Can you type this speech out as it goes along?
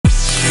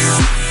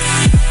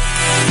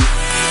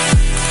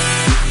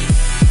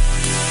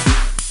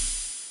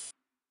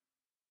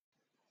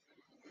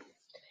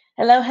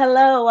Hello,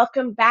 hello.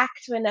 Welcome back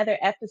to another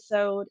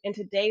episode. In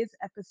today's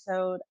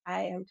episode,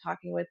 I am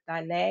talking with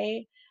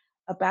Danae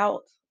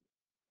about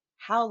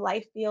how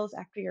life feels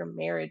after your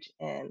marriage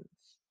ends.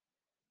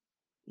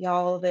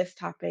 Y'all, this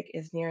topic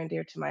is near and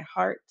dear to my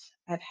heart.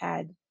 I've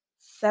had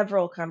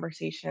several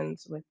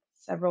conversations with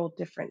several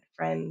different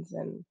friends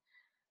and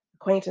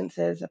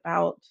acquaintances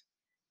about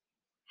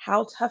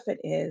how tough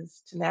it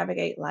is to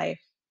navigate life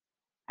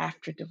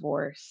after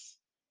divorce.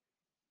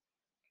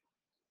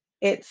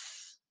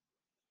 It's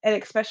And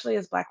especially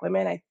as Black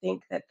women, I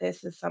think that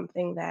this is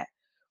something that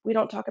we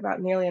don't talk about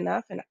nearly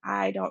enough, and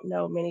I don't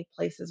know many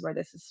places where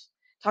this is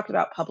talked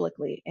about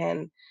publicly.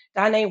 And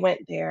Danae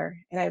went there,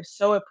 and I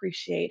so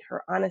appreciate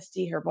her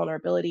honesty, her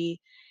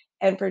vulnerability,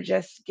 and for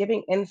just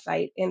giving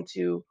insight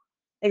into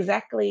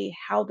exactly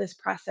how this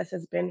process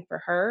has been for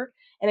her,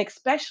 and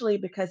especially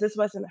because this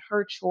wasn't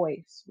her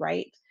choice,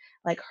 right?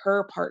 Like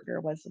her partner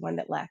was the one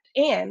that left,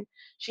 and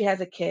she has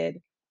a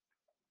kid,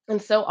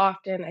 and so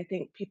often, I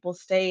think people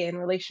stay in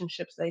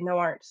relationships they know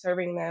aren't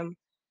serving them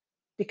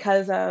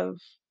because of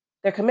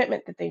their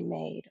commitment that they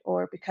made,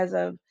 or because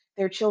of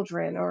their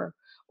children,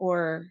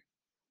 or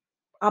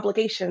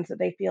obligations that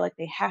they feel like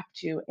they have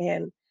to.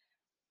 And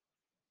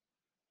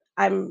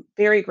I'm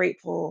very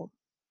grateful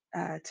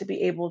to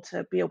be able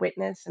to be a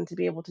witness and to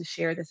be able to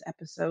share this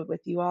episode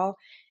with you all.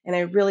 And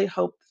I really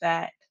hope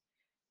that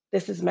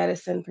this is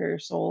medicine for your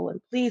soul.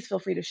 And please feel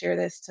free to share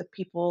this to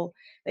people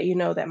that you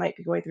know that might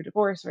be going through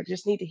divorce or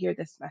just need to hear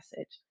this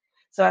message.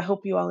 So I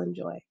hope you all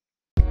enjoy.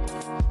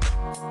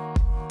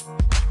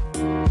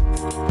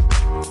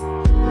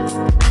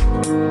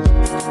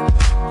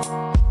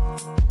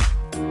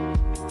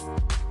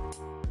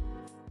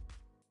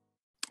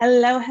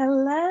 Hello,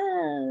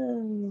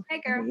 hello.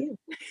 Hey How are girl. you?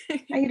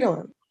 How you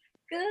doing?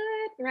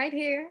 Good, right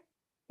here.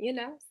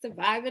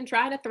 Surviving,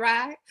 trying to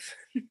thrive.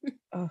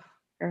 Oh,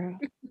 girl,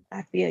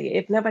 I feel you.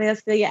 If nobody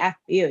else feel you, I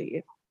feel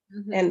you.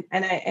 hmm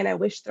And I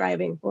wish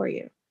thriving for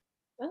you.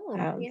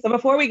 Oh, yeah. So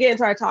before we get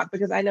into our talk,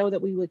 because I know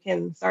that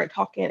can start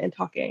talking and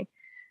talking,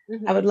 I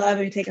hmm would love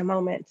if you take a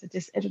moment to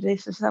just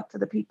introduce yourself to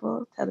the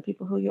people, tell the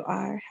people who you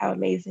are, how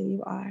amazing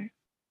you are,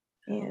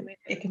 Oh and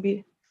it man. can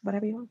be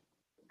whatever you want.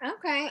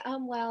 Okay.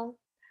 Well,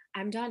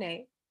 I'm Donna.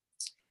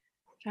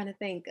 Trying to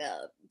think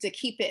to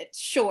keep it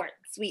short,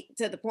 sweet,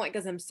 to the point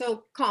because I'm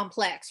so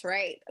complex,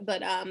 right?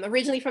 But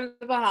originally from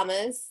the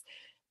Bahamas,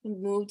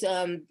 moved.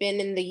 Been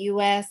in the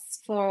U.S.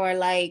 for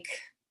like,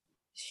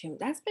 shoot,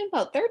 that's been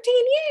about 13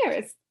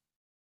 years.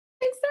 I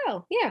think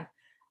so. Yeah.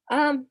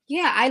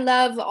 Yeah, I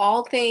love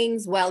all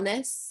things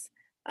wellness.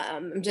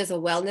 I'm just a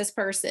wellness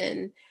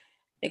person.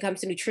 When it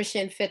comes to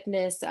nutrition,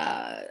 fitness,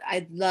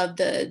 I love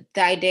the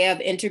idea of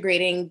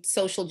integrating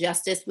social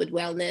justice with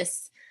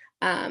wellness.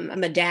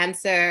 I'm a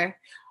dancer,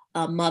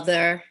 a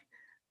mother,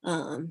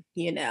 a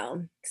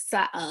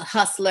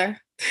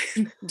hustler.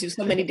 Do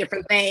so many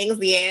different things.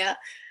 Yeah.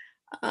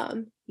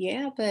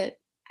 Yeah, but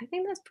I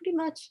think that's pretty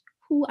much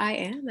who I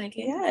am, I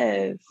guess.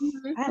 Yes,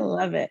 Mhm. I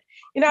love it.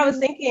 I was Mhm.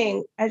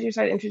 thinking as you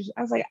started introducing,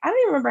 I was like, I don't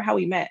even remember how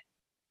we met.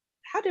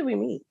 How did we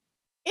meet?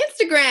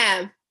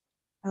 Instagram.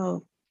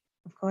 Oh,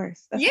 of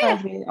course. That's how I Yeah.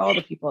 was meeting all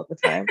the people at the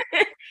time.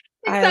 think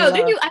I so. Then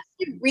love you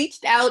actually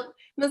reached out and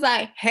was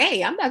like,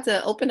 "Hey, I'm about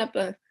to open up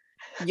a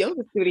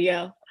yoga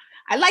studio.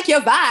 I like your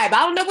vibe. I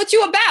don't know what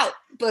you about,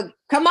 but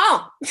come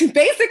on." Basically,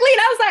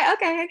 and I was like,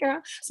 "Okay, hey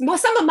girl."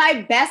 Some of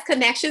my best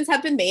connections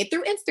have been made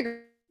through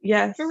Instagram. For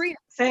yes, real.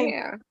 same,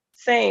 Yeah.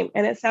 same.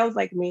 And it sounds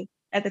like me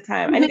at the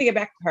time. I need Mhm. to get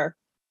back to her.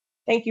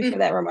 Thank you Mhm. for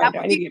that That reminder.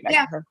 I was need you. to get back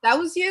Yeah, to her. that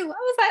was you. I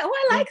was like, "Oh,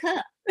 I Yeah. like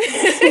her."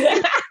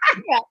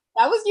 Yeah,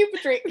 that was you,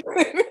 Patrick.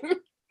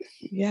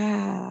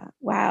 Yeah.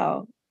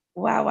 Wow.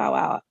 Wow. Wow.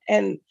 Wow.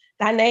 And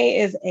Danae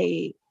is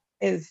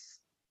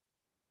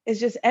is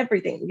just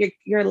everything.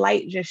 Your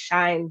light just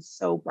shines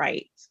so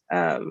bright.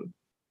 Um,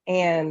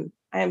 and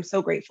I am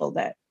so grateful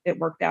that it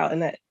worked out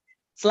and that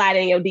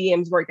sliding your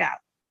DMs worked out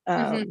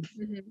Mhm,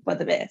 mhm. for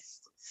the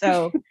best.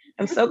 So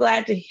I'm so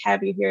glad to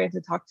have you here and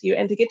to talk to you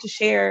and to get to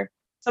share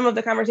some of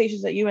the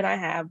conversations that you and I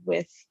have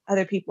with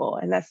other people.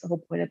 And that's the whole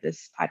point of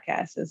this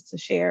podcast is to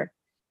share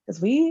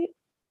because we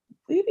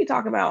be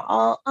talking about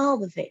all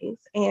the things.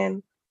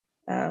 And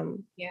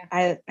Yeah.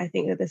 I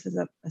think that this is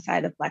a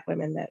side of Black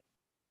women that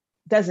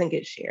doesn't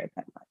get shared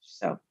that much.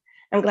 So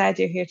I'm glad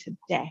you're here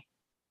today.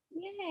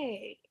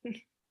 Yay.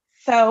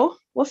 So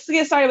we'll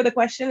get started with a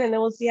question, and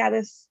then we'll see how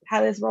this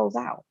rolls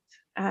out.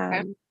 Okay.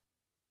 Um,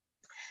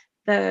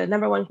 the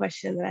number one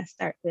question that I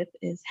start with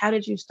is, how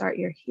did you start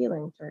your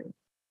healing journey?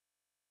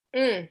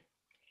 Mm,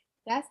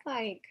 that's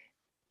like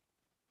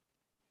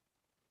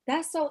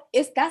that's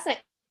an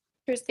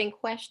interesting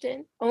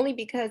question only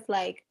because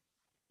like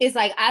it's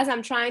like as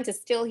I'm trying to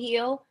still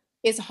heal,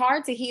 it's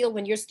hard to heal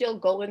when you're still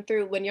going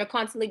through when you're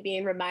constantly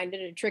being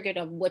reminded and triggered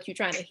of what you're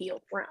trying to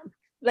heal from.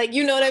 Like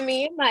you know what I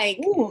mean? Like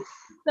Ooh,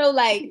 so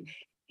like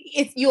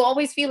it's you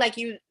always feel like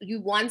you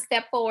one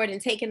step forward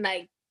and taking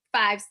like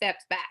five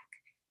steps back.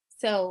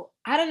 So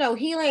I don't know,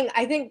 healing,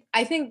 I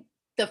think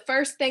the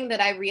first thing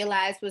that I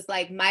realized was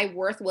like my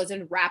worth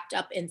wasn't wrapped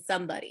up in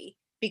somebody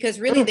because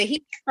really mm, the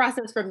healing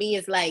process for me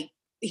is like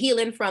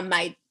healing from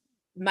my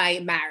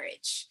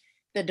marriage,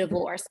 the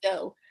divorce.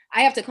 So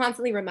I have to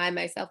constantly remind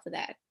myself of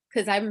that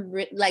because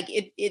like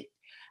it.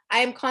 I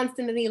am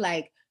constantly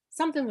like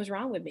something was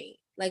wrong with me.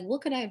 Like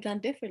what could I have done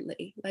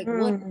differently? Like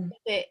Mm,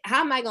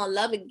 how am I gonna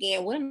love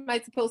again? What am I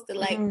supposed to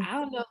like? mm, I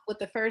don't know what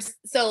the first.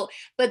 So,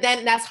 but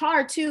then that's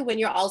hard too when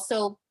you're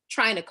also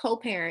trying to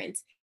co-parent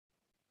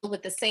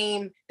with the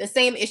same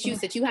issues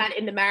mm, that you had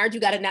in the marriage.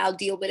 You got to now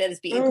deal with it as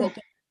being mm.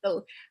 co-parent.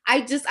 So I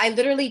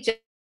literally just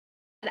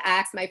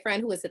asked my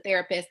friend who is a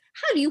therapist,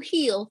 how do you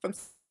heal from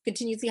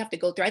continuously have to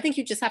go through? I think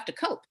you just have to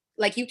cope.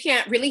 Like you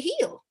can't really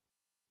heal.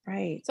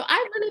 Right. So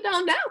I really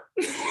don't know.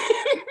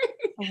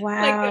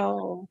 Like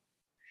Wow.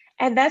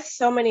 And that's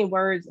so many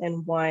words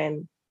in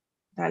one,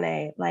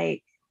 Danae.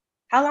 Like,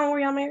 how long were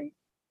y'all married?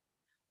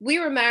 we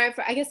were married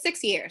for I guess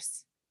 6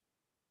 years.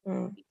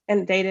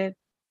 And dated?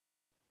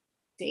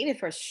 Dated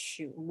for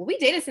shoot. Well, we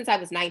dated since I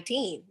was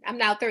 19. I'm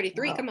now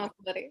 33. Wow. Come on,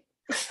 somebody.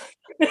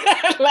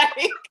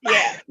 Like,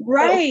 yeah. So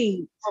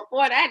Right.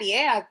 before that,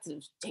 yeah,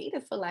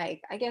 dated for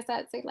like, I guess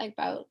I'd say like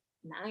about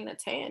 9 or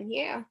 10.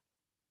 Yeah.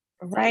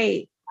 So I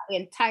Right. my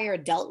entire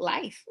adult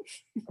life.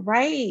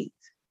 Right.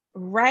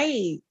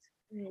 Right.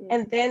 Mhm,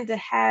 And then to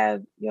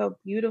have your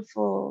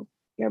beautiful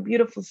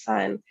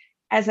son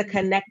as a mhm,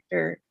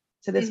 connector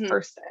to this mhm,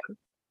 person.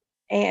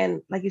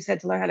 And like you said,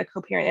 to learn how to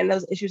co-parent, and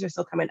those issues are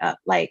still coming up.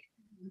 Like,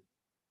 mhm.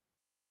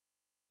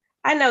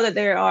 I know that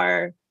there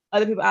are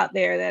other people out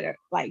there that are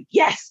like,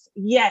 yes,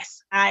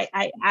 yes, I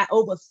Oh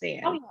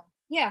overstand. yeah.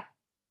 Yeah.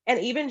 And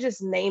even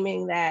just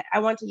naming that, I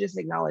want to just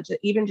acknowledge that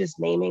even just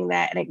naming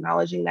that and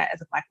acknowledging that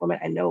as a Black woman,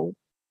 I know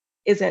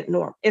isn't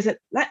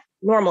not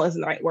normal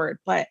isn't the right word,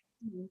 but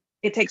Mhm.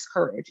 it takes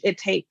courage. It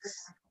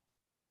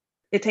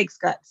takes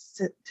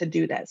guts to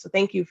do that. So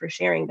thank you for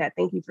sharing that.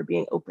 Thank you for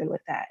being open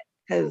with that.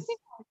 Because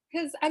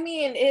Because I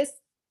mean, it's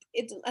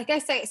like I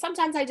say,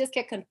 sometimes I just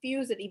get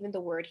confused at even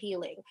the word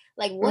healing.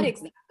 Like, what mm,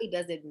 exactly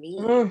does it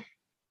mean? mm,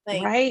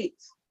 Like, right,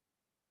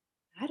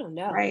 I don't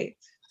know. right.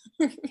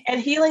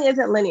 And healing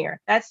isn't linear.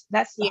 That's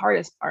the Yeah.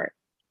 hardest part.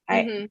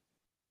 I Mhm.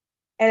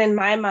 And in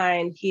my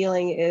mind,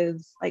 healing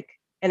is like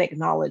an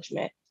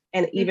acknowledgement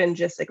and Mhm. even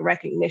just like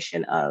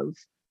recognition of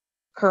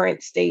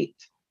current state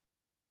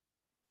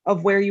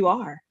of where you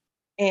are.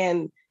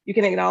 And you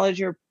can acknowledge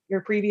your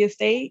previous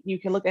state, you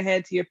can look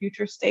ahead to your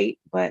future state,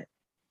 but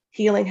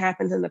healing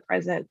happens in the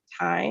present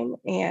time,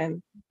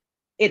 and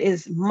it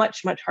is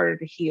much much harder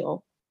to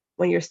heal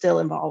when you're still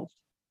involved.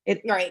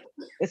 It Right.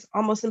 it's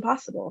almost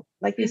impossible,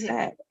 like you Mhm.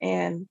 said.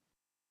 And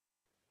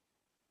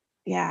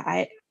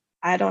yeah,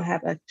 I don't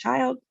have a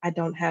child. I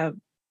don't have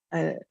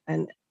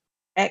an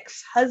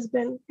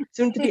ex-husband,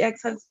 soon to be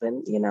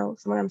ex-husband,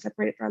 someone I'm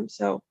separated from.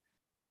 So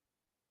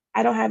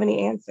I don't have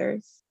any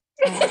answers.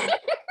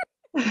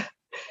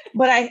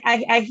 But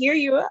I hear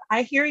you.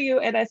 I hear you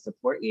and I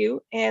support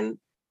you. And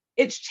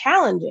it's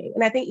challenging.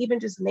 And I think even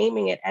just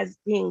naming it as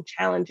being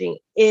challenging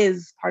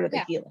is part of the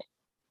Yeah. healing.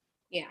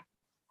 Yeah.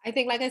 I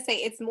think, like I say,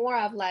 it's more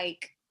of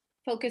like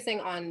focusing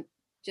on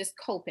just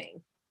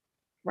coping.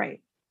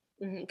 Right.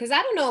 Because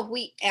I don't know if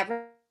we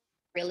ever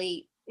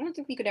really, I don't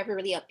think we could ever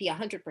really be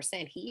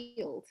 100%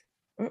 healed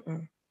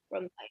Mm-mm.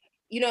 from like,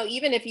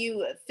 even if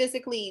you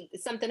physically,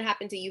 something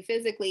happened to you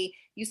physically,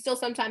 you still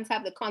sometimes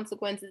have the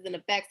consequences and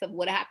effects of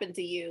what happened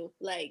to you,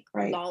 like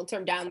Right. long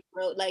term down the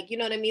road. Like, you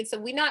know what I mean? So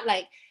we're not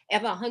like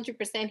ever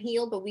 100%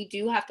 healed, but we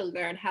do have to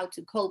learn how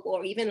to cope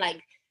or even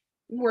like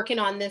working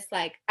on this.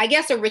 Like, I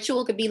guess a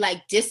ritual could be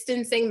like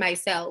distancing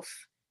myself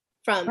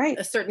from Right.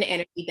 a certain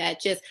energy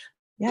that just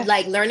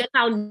like Yes. learning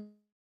how to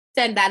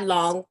send that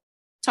long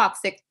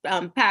toxic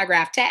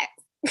paragraph text.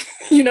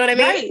 You know what I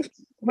mean? Right.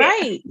 Yeah.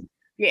 Right.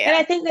 And I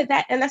Yeah. think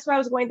and that's what I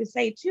was going to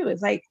say too,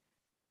 is like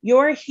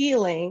your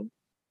healing,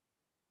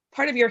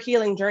 part of your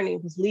healing journey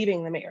was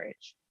leaving the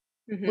marriage,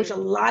 which a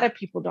Hmm. lot of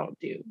people don't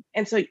do.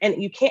 And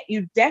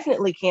you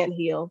definitely can't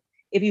heal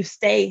if you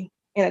stay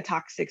in a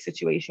toxic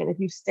situation, if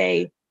you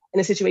stay in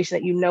a situation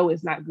that you know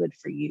is not good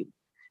for you.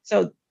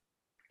 So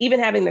even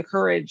having the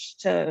courage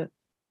to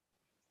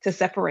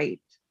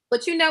separate.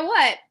 But you know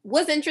what?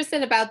 What's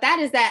interesting about that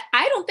is that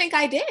I don't think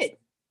I did.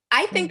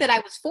 I think Mm, that I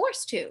was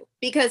forced to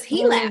because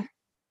he left. mm,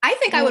 I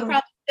think I would mm,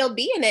 probably still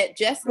be in it,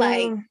 just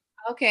like, mm,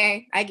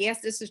 okay, I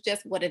guess this is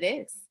just what it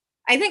is.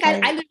 I think I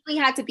right, literally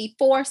had to be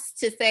forced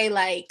to say,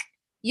 like,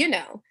 you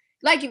know,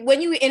 like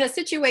when you in a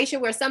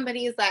situation where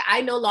somebody is like,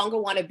 I no longer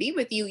want to be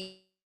with you, mm,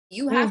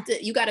 you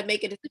got to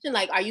make a decision.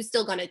 Like, are you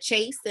still going to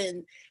chase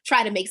and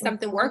try to make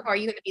something work? mhm, Or are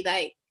you going to be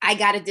like, I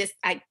got to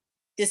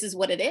this is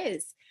what it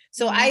is.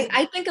 So I mhm,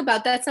 I think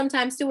about that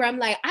sometimes too, where I'm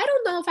like, I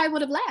don't know if I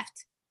would have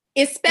left, mm,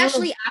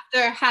 especially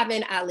after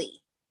having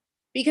Ali,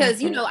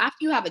 because mhm. after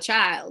you have a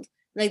child,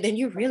 like then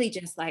you're really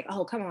just like,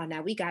 oh come on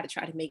now, we got to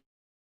try to make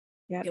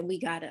Yep. and we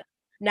gotta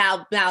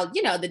now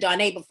the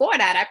Donna before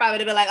that, I probably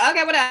would have been like,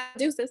 okay, whatever,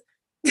 deuces.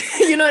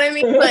 You know what I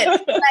mean? But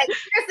like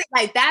seriously,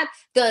 like that,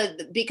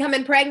 the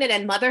becoming pregnant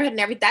and motherhood and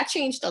everything, that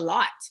changed a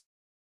lot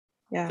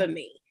Yeah, for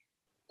me.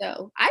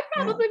 So I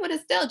yeah. probably would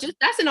have still just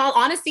that's in all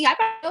honesty, I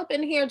probably up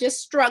in here just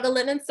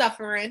struggling and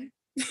suffering.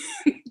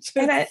 And Just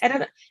I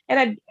and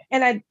I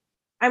and I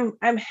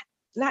I'm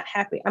not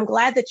happy. I'm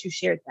glad that you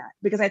shared that,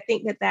 because I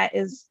think that that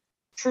is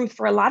truth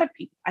for a lot of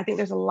people. I think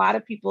there's a lot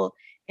of people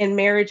in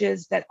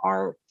marriages that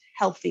aren't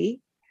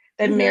healthy,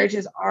 that Mhm.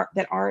 marriages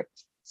aren't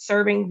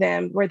serving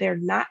them, where they're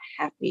not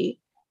happy,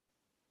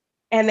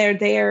 and they're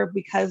there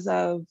because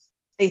of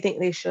they think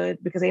they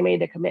should, because they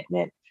made a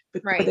commitment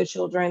for Right. their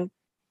children.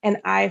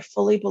 And I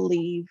fully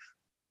believe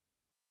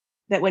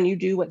that when you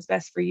do what's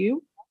best for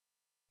you,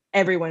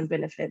 everyone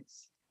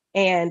benefits.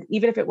 And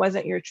even if it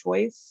wasn't your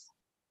choice,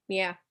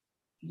 Yeah.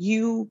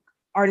 you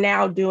are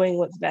now doing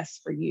what's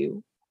best for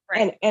you.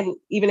 Right. And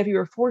even if you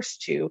were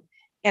forced to,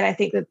 and I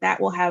think that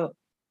that will have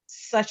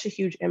such a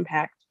huge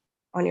impact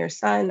on your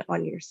son,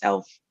 on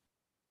yourself,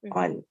 Mhm.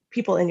 on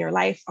people in your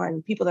life,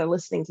 on people that are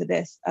listening to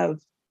this,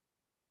 of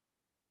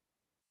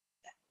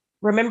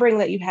remembering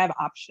that you have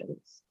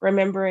options,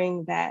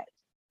 remembering that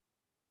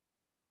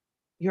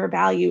your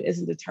value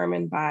isn't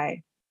determined Yeah.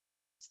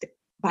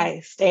 by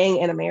staying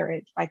in a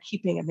marriage, by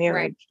keeping a Right.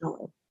 marriage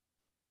going.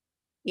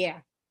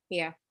 Yeah.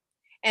 Yeah.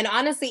 And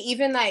honestly,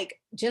 even like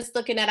just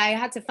looking at, I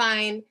had to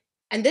find,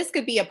 and this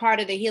could be a part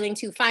of the healing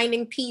too,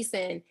 finding peace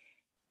in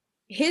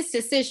his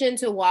decision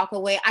to walk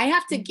away. I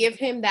have to give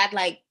him that,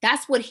 like,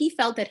 that's what he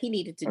felt that he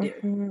needed to do.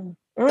 Mhm.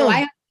 So I Mm,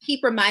 have to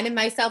keep reminding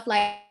myself,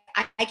 like,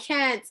 I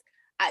can't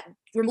I,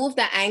 remove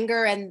the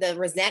anger and the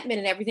resentment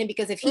and everything,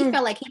 because if he mm,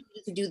 felt like he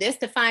needed to do this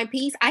to find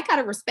peace, I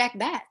gotta respect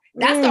that.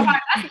 mm.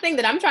 That's the thing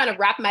that I'm trying to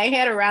wrap my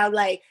head around.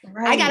 Like,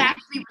 I gotta Right.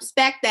 actually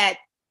respect that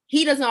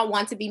he does not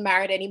want to be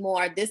married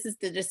anymore. This is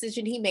the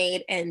decision he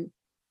made, and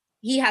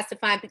he has to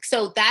find peace.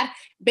 So that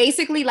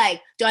basically, like,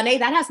 Donna,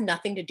 that has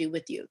nothing to do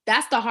with you.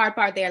 That's the hard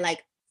part there.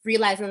 Like,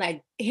 realizing,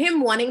 like,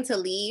 him wanting to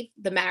leave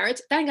the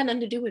marriage, that ain't got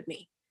nothing to do with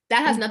me.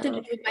 That has nothing to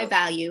Mhm. do with my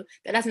value.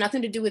 That has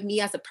nothing to do with me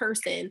as a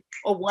person,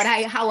 or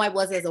how I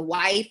was as a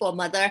wife or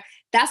mother.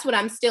 That's what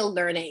I'm still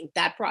learning,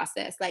 that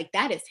process. Like,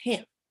 that is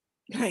him.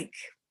 Like,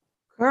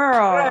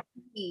 Girl,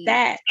 he-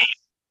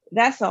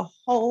 that's a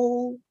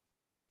whole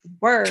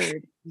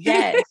word.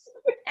 Yes.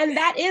 And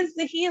that is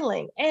the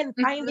healing, and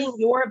Mhm. finding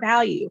your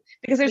value,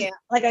 because there's Yeah.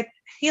 like a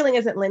healing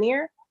isn't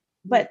linear,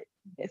 but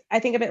I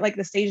think of it like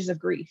the stages of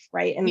grief,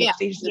 right? And the Yeah.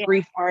 stages of Yeah.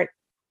 grief aren't All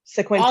over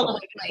sequential,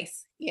 the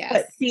place.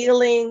 but Yes.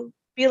 feeling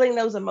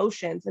those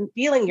emotions, and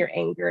feeling your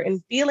anger,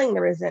 and feeling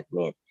the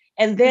resentment,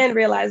 and then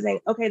realizing,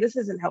 okay, this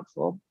isn't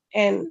helpful,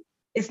 and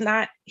it's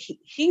not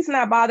he's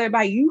not bothered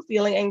by you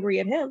feeling angry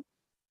at him.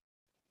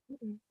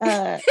 Mhm.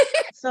 uh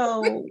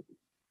so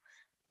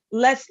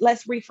let's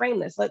reframe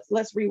this,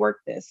 let's rework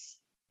this.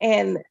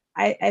 And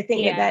I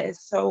think that Yeah. that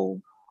is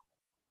so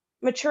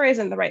mature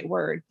isn't the right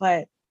word,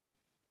 but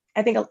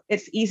I think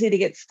it's easy to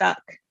get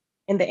stuck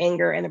in the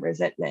anger and the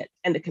resentment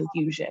and the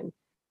confusion,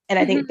 and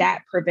I think Mhm.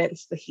 that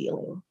prevents the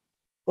healing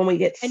when we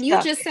get And you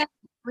stuck. just said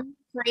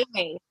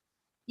reframing.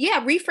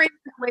 Yeah, reframe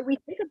the way we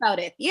think about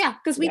it. Yeah,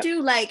 because we Yep.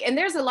 do, like, and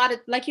there's a lot of,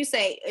 like you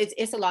say,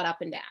 it's a lot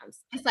up and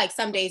downs. It's like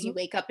some days Mhm. you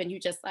wake up and you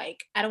just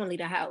like, I don't want to leave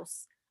the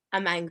house.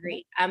 I'm Yep.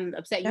 angry. I'm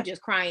upset. You Yep.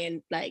 just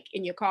crying like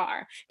in your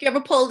car. You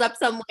ever pulled up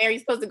somewhere, you're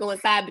supposed to go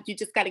inside, but you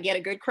just got to get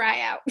a good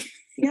cry out.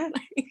 Yes.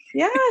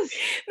 Yes.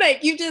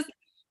 Like you just,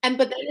 and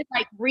but then it's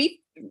like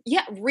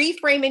yeah,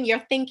 reframing your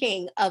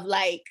thinking of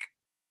like,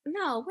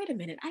 no, wait a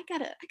minute. I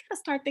gotta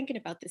start thinking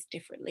about this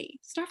differently.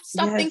 Stop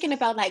Yes. thinking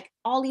about like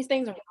all these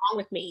things are wrong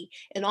with me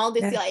and all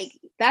this, like,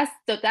 Yes.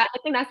 that I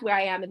think that's where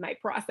I am in my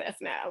process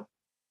now.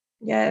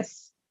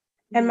 Yes.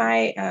 And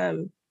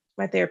Mhm.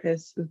 my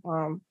therapist, whose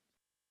mom,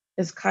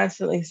 is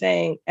constantly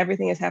saying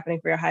everything is happening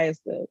for your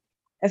highest good.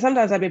 And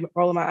sometimes I'd be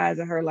rolling my eyes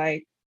at her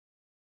like,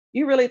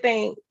 you really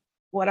think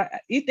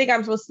you think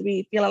I'm supposed to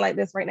be feeling like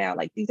this right now?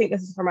 Like, do you think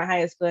this is for my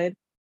highest good?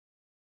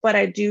 But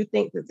I do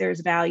think that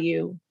there's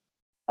value.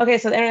 Okay,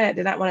 so the internet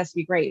did not want us to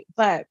be great.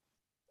 But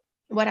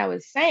what I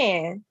was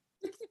saying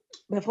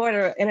before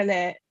the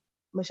internet,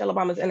 Michelle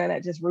Obama's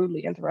internet just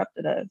rudely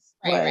interrupted us,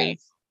 Right, right.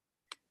 was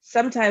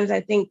sometimes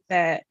I think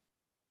that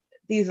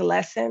these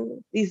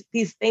lessons,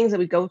 these things that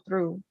we go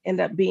through end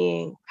up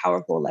being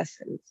powerful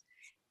lessons.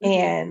 Mhm.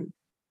 And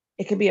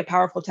it can be a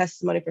powerful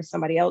testimony for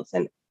somebody else.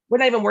 And we're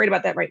not even worried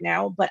about that right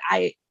now, but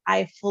I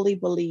fully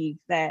believe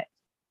that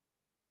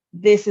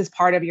this is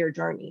part of your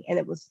journey, and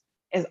it was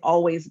is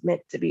always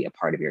meant to be a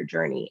part of your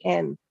journey.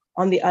 And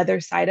on the other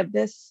side of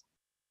this,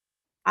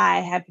 I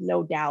have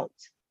no doubt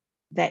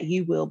that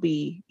you will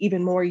be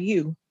even more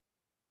you,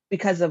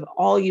 because of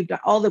all you've done,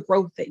 all the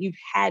growth that you've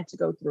had to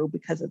go through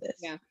because of this.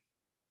 Yeah,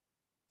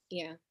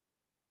 yeah.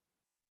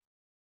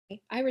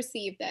 I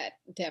receive that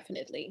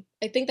definitely.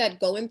 I think that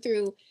going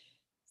through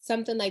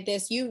something like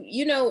this,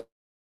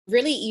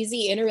 really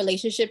easy in a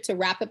relationship to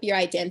wrap up your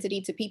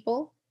identity to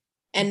people.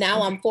 And now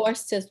Mhm. I'm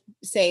forced to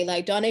say,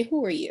 like, Donna,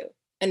 who are you?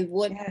 And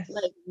Yes.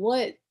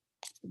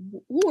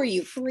 who are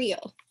you for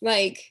real?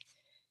 Like,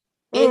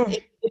 Mm,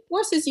 it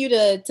forces you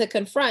to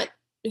confront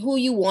who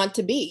you want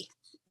to be.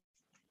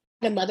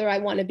 The mother I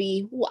want to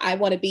be, who I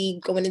want to be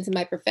going into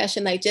my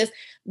profession, like just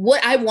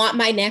what I want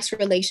my next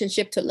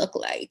relationship to look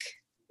like,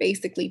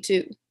 basically,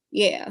 too.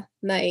 Yeah.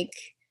 Like,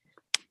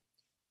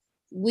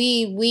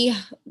 we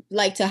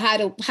like to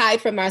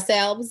hide from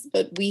ourselves,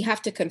 but we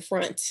have to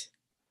confront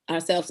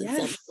ourselves at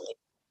some Yes.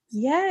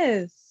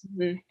 Yes.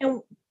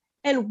 point.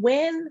 And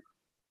when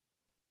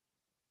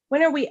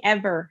are we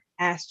ever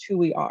asked who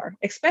we are,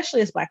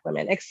 especially as Black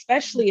women,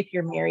 especially if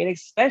you're married,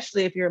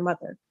 especially if you're a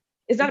mother?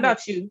 It's not Mhm,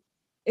 about you.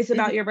 It's mhm.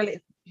 about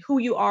who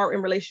you are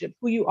in relationship,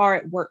 who you are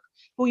at work,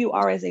 who you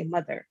are as a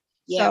mother.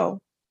 Yep.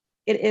 So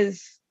it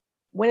is,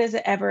 when is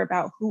it ever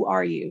about who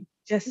are you?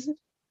 Just Mhm.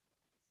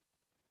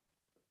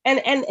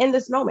 and in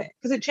this moment,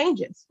 because it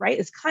changes, right?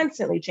 It's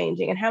constantly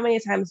changing. And how many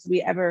times do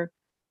we ever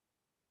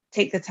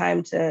take the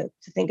time to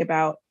think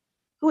about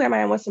who am I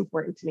and what's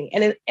important to me?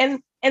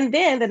 And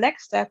then the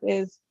next step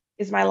is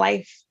my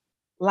life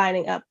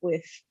lining up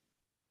with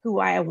who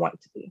I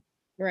want to be.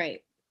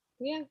 Right.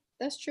 Yeah,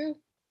 that's true.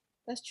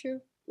 That's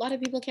true. A lot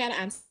of people can't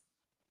answer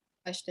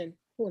the question,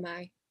 "Who am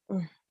I?"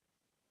 Mm,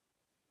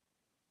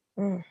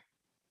 mm,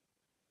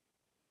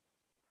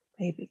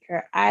 baby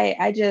girl.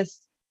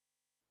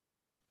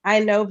 I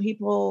know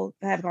people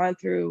that have gone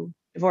through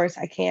divorce.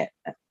 I can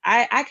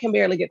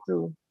barely get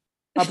through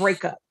a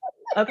breakup.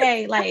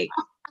 Okay. Like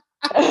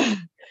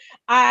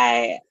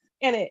I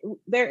and it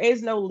there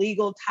is no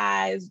legal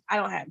ties. I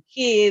don't have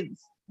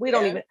kids.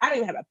 Yeah. I don't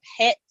even have a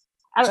pet.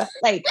 I don't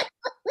like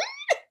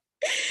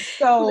Listen,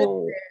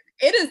 so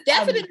it is um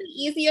definitely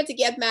easier to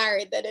get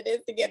married than it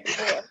is to get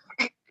divorced.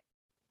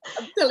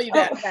 I'm telling you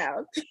that oh,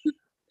 now.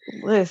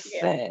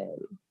 Yeah. listen.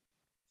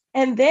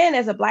 And then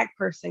as a Black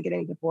person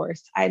getting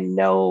divorced, I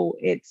know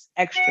it's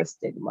extra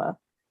stigma.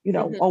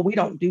 Mhm. Oh, we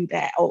don't do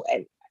that. Oh,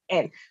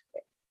 and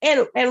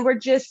and we're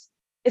just,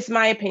 it's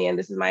my opinion.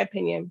 This is my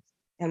opinion.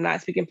 I'm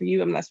not speaking for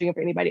you. I'm not speaking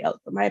for anybody else.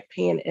 But my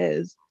opinion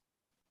is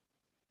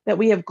that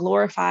we have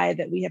glorified,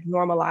 that we have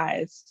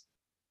normalized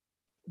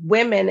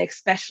women,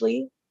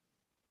 especially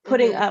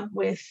putting Mhm. up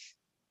with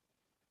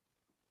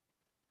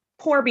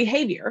poor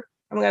behavior.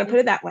 I'm going to Mhm. put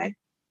it that way,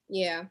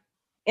 Yeah.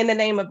 in the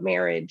name of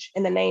marriage,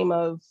 in the name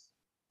of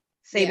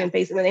Yeah. saving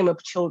face, in the name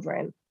of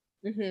children.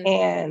 Mhm.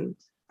 And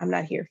I'm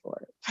not here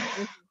for it.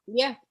 Mhm.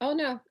 Yeah. Oh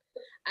no.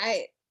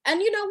 I and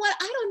you know what?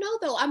 I don't know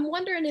though. I'm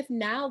wondering if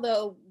now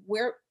though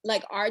we're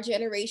like our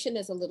generation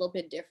is a little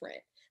bit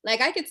different.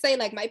 Like I could say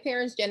like my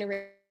parents'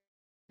 generation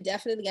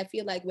definitely I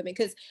feel like women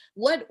because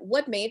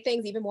what made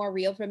things even more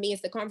real for me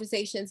is the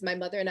conversations my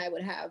mother and I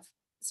would have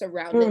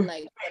surrounding Mm,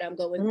 like what I'm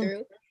going mm,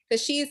 through.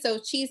 Because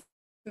she's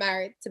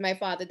married to my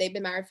father. They've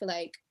been married for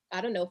like I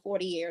don't know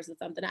 40 years or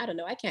something. I don't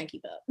know. I can't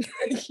keep up.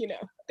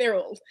 They're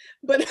old.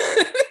 But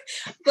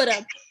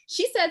but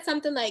she said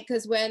something like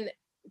because when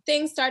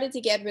things started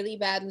to get really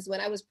bad was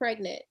when I was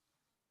pregnant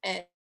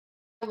and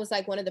it was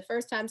like one of the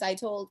first times I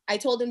told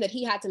him that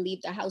he had to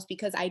leave the house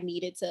because I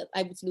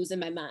was losing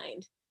my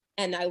mind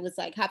and I was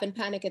like having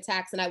panic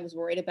attacks and I was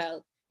worried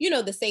about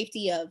the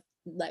safety of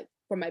like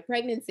for my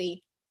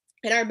pregnancy.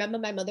 And I remember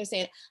my mother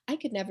saying I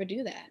could never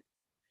do that.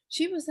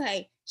 She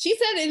said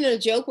it in a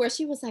joke where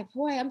she was like,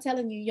 boy, I'm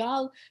telling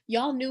you,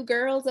 y'all new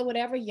girls or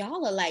whatever,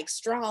 y'all are like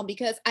strong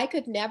because I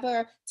could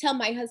never tell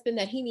my husband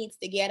that he needs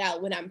to get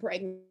out when I'm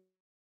pregnant,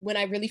 when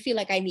I really feel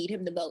like I need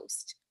him the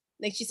most.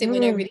 Like she said,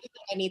 when I mm, really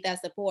feel like I need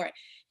that support.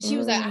 She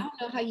was like, I mm,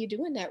 don't know how you're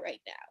doing that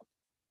right now.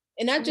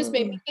 And that just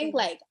made me mm. think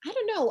like, I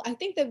don't know. I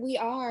think that we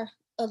are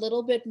a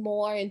little bit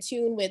more in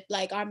tune with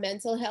like our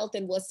mental health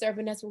and what's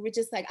serving us where we're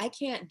just like, I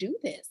can't do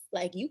this.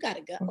 Like you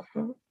gotta go.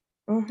 Mhm,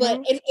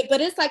 But mhm,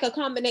 but it's like a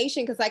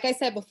combination because like I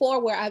said before,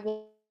 where I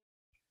was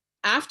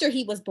after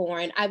he was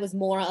born, I was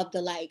more of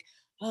the like,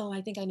 oh,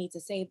 I think I need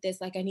to save this.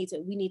 Like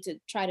we need to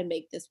try to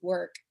make this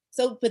work.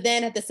 So, but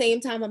then at the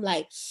same time, I'm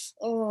like,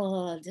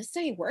 oh, this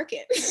ain't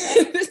working.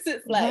 This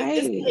is right,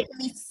 making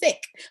me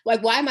sick.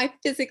 Like, why am I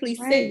physically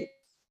sick?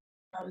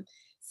 right,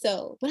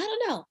 So, but I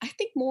don't know. I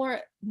think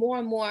more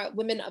and more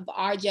women of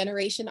our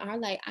generation are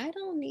like, I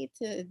don't need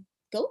to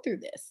go through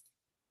this.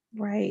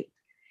 right.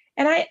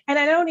 And I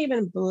don't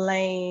even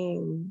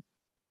blame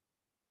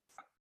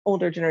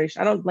older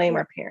generation. I don't blame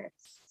Right. our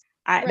parents.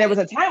 There Right. was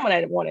a time when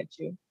I wanted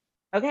to.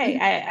 Okay,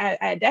 Mhm.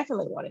 I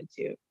definitely wanted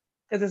to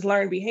because it's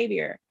learned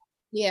behavior.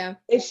 Yeah.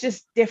 It's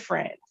just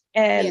different.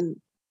 Yeah.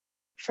 And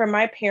for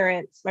my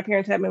parents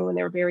had me when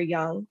they were very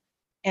young,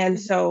 and Mhm.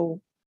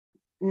 so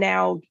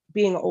now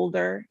being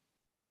older,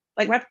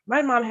 like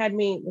my mom had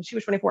me when she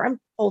was 24. I'm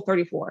old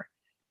 34.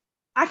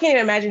 I can't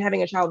even imagine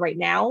having a child right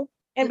now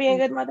and being a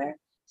Mm-mm. good mother.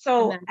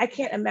 So Imagine. I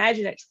can't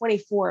imagine at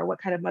 24 what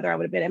kind of mother I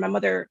would have been. And my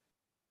mother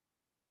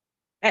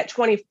at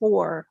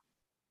 24,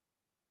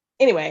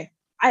 anyway,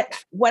 I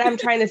what I'm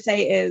trying to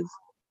say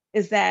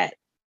is that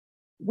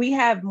we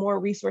have more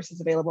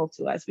resources available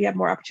to us. We have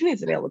more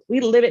opportunities available.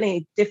 We live in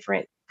a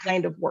different Yeah.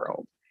 kind of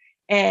world.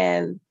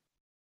 And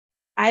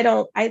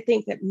I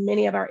think that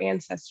many of our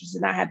ancestors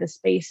did not have the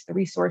space, the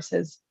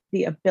resources,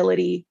 the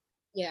ability,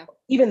 Yeah.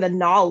 even the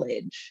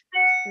knowledge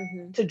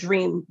Hmm. to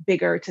dream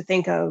bigger, to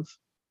think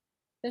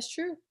That's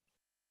true.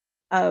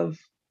 of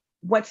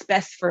what's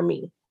best for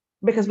me.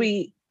 Because Hmm.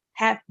 we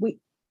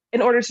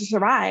in order to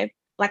survive,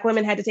 Black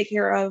women had to take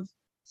care of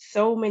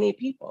so many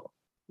people,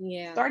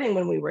 Yeah. starting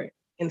when we were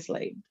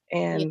enslaved. Yeah.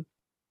 And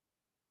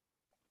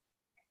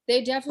They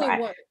So definitely I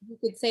weren't. You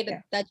could say that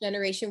yeah. that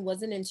generation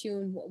wasn't in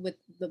tune with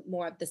the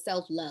more of the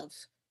self-love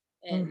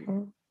and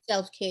Mhm.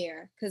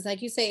 self-care. Because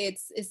like you say,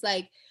 it's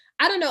like,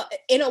 I don't know,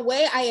 in a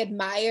way I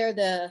admire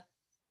the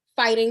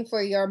fighting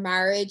for your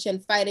marriage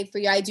and fighting for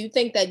you. I do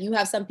think that you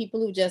have some people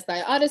who just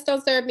like, oh, this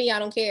don't serve me, I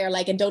don't care,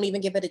 like, and don't even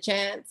give it a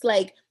chance.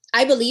 Like,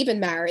 I believe in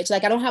marriage.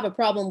 Like, I don't have a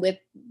problem with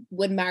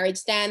what marriage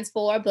stands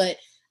for, but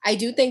I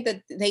do think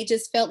that they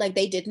just felt like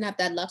they didn't have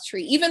that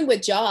luxury. Even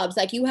with jobs,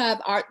 like you have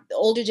our the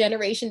older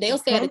generation, they'll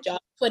stay at a Mhm.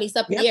 job 20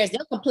 something Yep. years.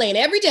 They'll complain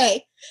every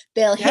day.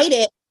 They'll Yep. hate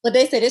it, but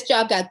they say this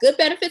job got good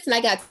benefits and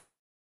I got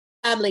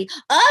family.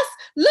 Us,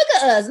 look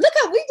at us. Look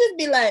how we just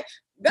be like,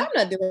 I'm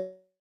not doing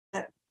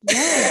that.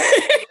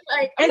 Yes.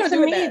 Like, I'm And not to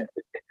doing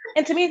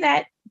that. me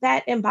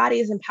that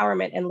embodies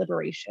empowerment and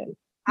liberation. Mhm.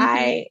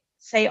 I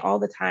say all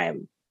the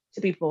time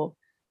to people,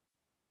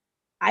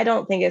 I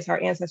don't think it's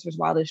our ancestors'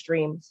 wildest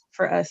dreams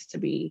for us to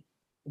be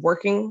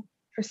working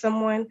for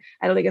someone.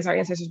 I don't think it's our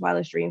ancestors'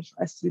 wildest dreams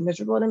for us to be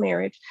miserable in a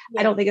marriage.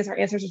 I Yeah, don't think it's our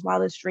ancestors'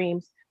 wildest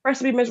dreams for us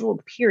to be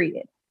miserable,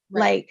 period.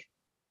 right. Like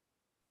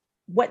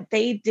what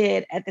they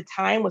did at the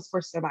time was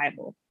for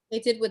survival. They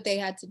did what they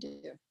had to do.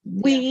 Yeah.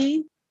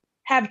 We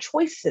have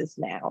choices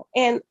now.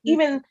 And Mhm.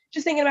 even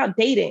just thinking about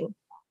dating,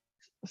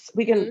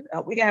 we can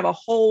have a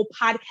whole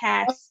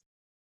podcast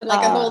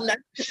Like a whole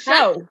nother.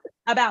 show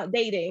about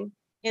dating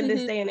in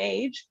this Mhm. day and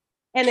age,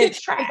 and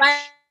it's Right.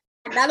 trash.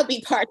 That'll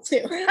be part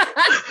 2.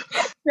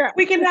 Yeah.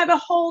 We can have a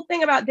whole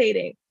thing about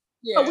dating,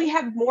 but Yeah. we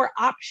have more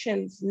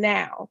options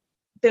now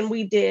than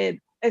we did,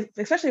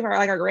 especially for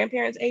like our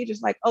grandparents' age.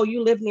 It's like, oh,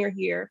 you live near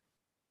here.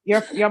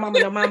 Your mama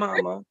know my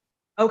mama.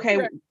 Okay,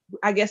 Right.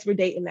 I guess we're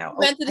dating now. We Oh,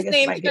 went to I the guess we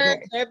same might get church.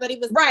 married. Everybody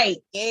was Right.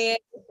 yeah,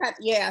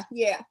 yeah,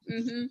 yeah.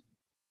 Mhm.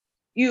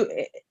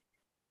 You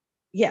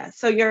yeah.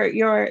 So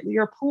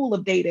your pool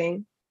of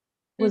dating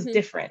was Mhm.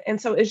 different.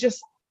 And so it's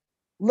just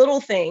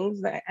little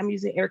things that I'm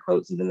using air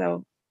quotes, even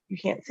though you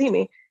can't see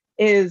me,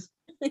 is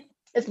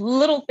it's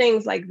little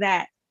things like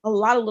that, a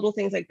lot of little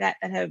things like that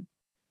that have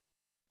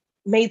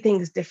made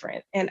things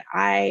different. And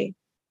I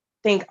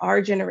think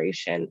our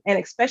generation,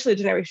 and especially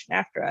the generation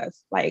after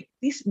us, like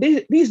this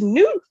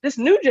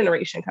new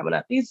generation coming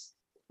up, these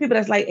people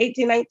that's like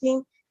 18,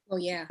 19, Oh,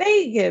 yeah.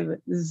 they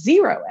give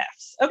zero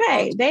F's. Oh,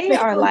 Okay. They they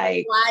are were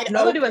like, wide no,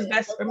 I'm gonna do what's open,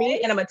 best for me,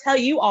 okay? and I'm gonna tell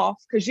you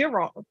off because you're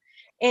wrong. Right.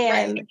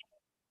 And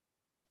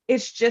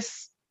it's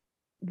just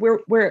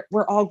we're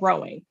all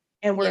growing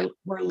and Yeah.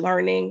 we're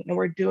learning and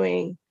we're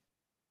doing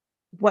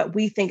what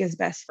we think is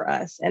best for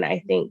us. And I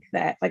think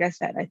that, like I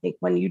said, I think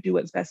when you do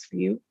what's best for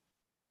you,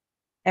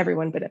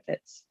 everyone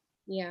benefits.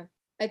 Yeah.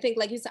 I think,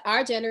 like you said,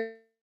 our generation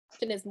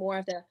is more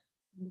of the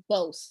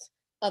boast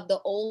of the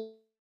old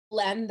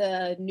and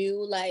the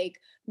new, like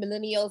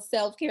millennial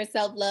self-care,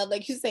 self-love.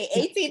 Like you say,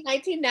 Yeah. 18,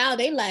 19 now,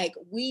 they like,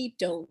 we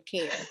don't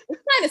care.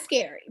 It's kind of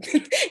scary.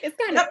 It's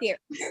kind of Yep.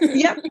 scary.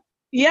 Yep.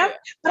 Yep. Yeah.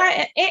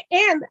 But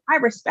and I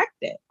respect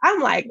it.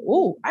 I'm like, Mhm.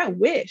 oh, I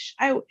wish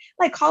I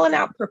like calling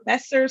out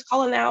professors,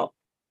 calling out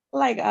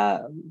like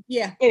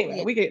Yeah. anyway,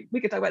 Yeah. we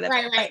could talk about that.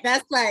 Right, But right.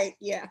 That's like,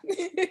 yeah.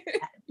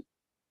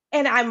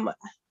 and I'm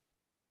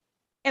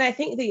and I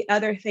think the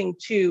other thing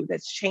too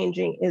that's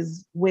changing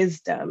is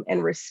wisdom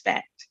and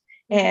respect.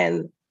 Mhm.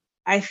 And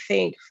I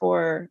think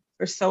for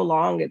so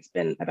long it's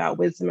been about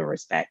wisdom and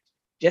respect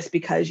just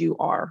because you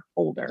are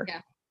older.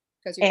 Yeah.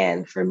 Because you're older.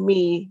 And for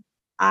me,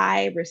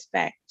 I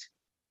respect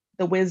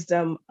the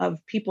wisdom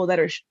of people that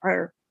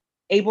are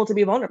able to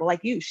be vulnerable,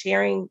 like you,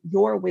 sharing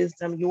your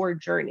wisdom, your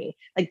journey.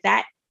 Like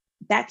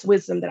that's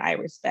wisdom that I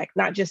respect,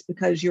 not just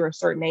because you're a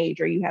certain age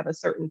or you have a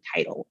certain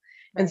title.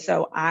 And Right.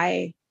 so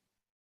I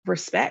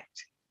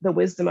respect the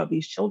wisdom of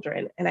these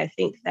children. And I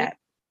think Mhm. that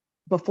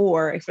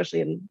before, especially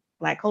in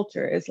Black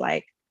culture, is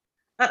like,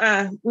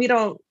 we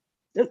don't,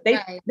 they,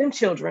 Right. them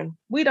children,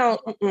 we Yeah,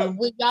 don't, but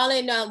we y'all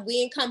in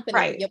we in company.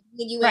 right, You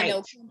ain't right,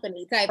 no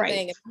company type right.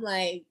 thing. And I'm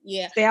like,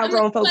 yeah. Stay I'm like,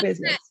 outgrown folk you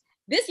understand? business.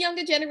 This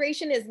younger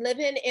generation is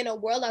living in a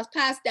world that's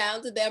passed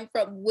down to them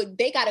from what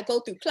they gotta go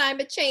through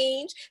climate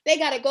change. They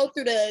gotta go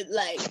through the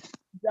like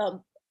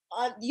the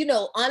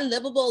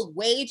unlivable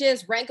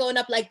wages, rent going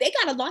up. Like they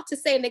got a lot to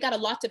say and they got a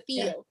lot to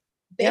Yeah. feel.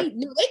 They Yep.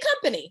 knew they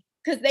company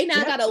because they now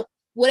Yep. gotta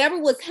whatever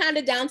was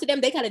handed down to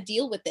them, they gotta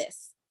deal with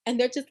this. And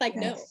they're just like,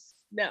 no, Yes.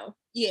 no.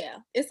 Yeah.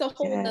 It's a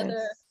whole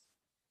nother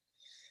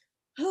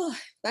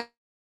Yes. that's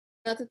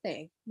another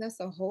thing. That's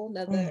a whole Mm,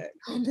 nother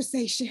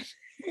conversation.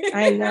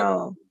 I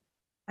know.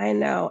 I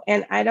know.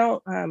 And I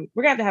don't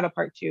we're gonna have to have a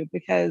part two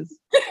because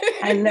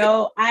I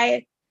know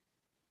I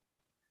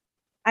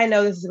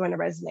know this is going to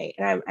resonate.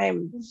 And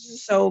I'm Mhm,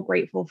 so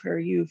grateful for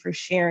you for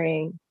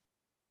sharing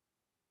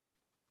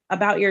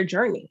about your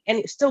journey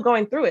and still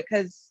going through it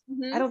because I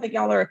mhm. don't think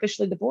y'all are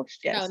officially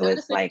divorced yet. No, So not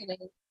it's like,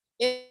 officially.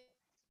 It,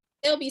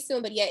 it'll be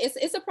soon, but yeah,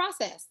 it's a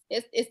process.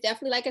 It's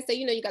definitely like I said.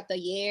 You got the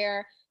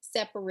year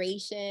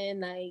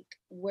separation, like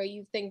where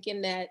you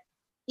thinking that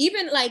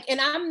even like, and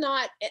I'm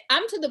not.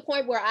 I'm to the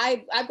point where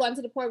I've gotten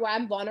to the point where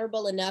I'm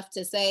vulnerable enough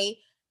to say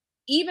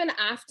even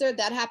after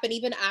that happened,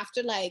 even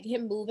after like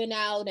him moving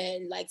out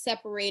and like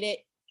separated,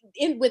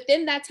 in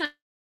within that time,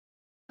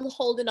 I'm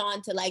holding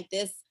on to like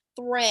this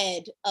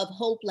thread of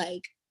hope,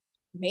 like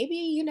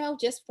maybe,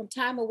 just from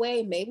time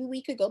away, maybe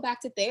we could go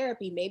back to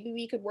therapy, maybe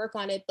we could work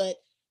on it. But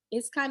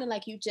it's kind of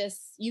like you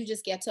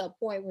just get to a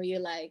point where you're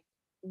like,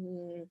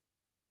 "Mm,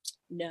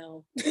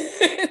 no."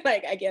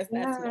 Like, I guess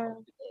that's not Yeah.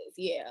 what it is.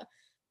 Yeah.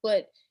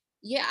 But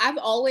yeah, I've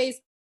always,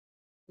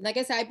 like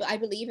I said, I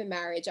believe in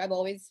marriage. I've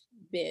always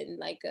been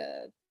like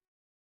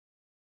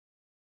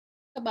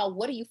about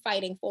what are you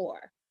fighting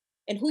for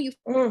and who you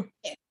Mm,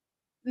 with.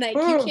 Like,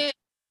 you mm, can't,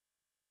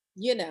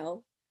 you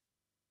know.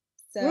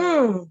 So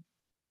mm.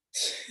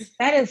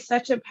 That is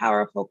such a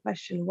powerful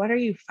question. What are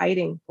you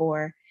fighting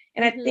for?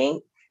 And I mhm,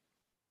 think,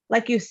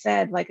 like you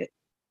said,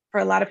 for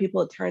a lot of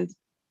people, it turns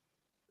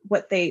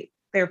what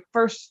their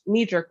first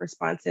knee jerk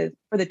response is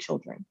for the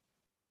children.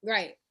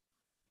 right.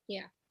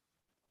 Yeah.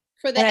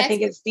 For And the I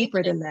think it's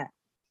deeper expectation. than that.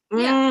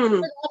 Yeah, Mm,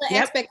 for all the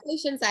yep.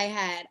 expectations I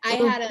had. I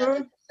had a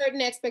Hmm.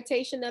 certain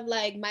expectation of,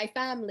 like, my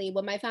family,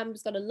 what my family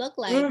was gonna look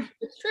like, Mm,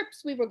 the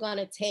trips we were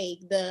gonna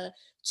take, the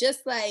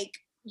just, like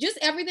just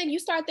everything. You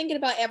start thinking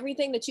about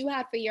everything that you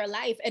had for your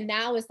life, and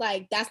now it's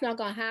like, that's not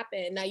gonna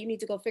happen. Now you need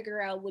to go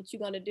figure out what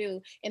you're gonna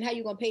do and how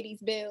you gonna pay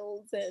these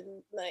bills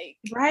and, like,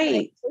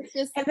 right. it's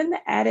just And then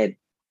the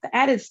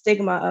added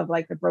stigma of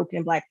like the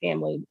broken black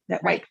family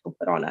that white right. people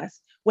put on us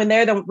when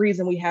they're the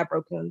reason we have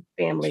broken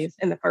families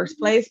in the first Mhm.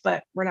 place.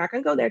 But we're not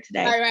going to go there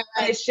today. Right, right,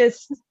 But right. it's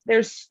just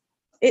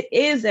it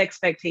is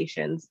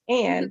expectations, Mhm,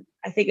 and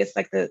I think it's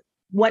like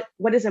what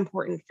is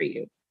important for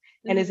you,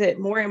 and is mhm. it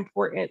more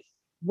important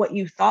what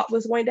you thought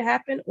was going to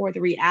happen or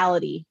the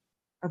reality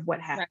of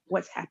Right.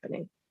 what's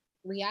happening?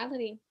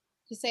 Reality.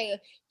 You say,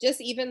 just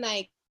even,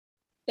 like,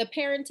 the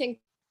parenting,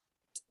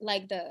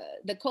 like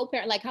the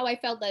co-parent, like how I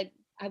felt like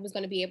I was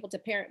going to be able to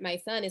parent my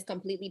son is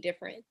completely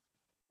different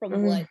from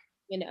Mm, what,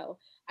 you know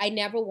I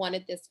never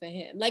wanted this for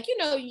him. Like,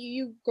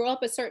 you grow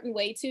up a certain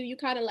way too. You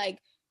kind of like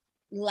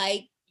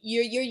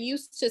you're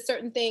used to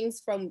certain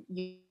things from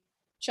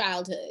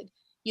childhood.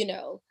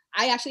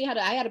 I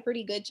had a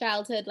pretty good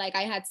childhood. Like,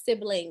 I had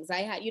siblings,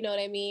 I had, you know what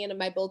I mean, and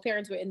my both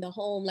parents were in the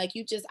home. Like,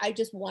 I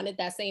just wanted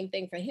that same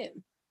thing for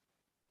him.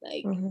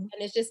 Like, mhm.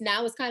 and it's just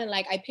now it's kind of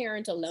like I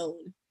parent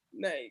alone.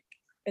 Like,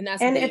 and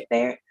that's And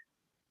weird.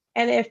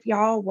 if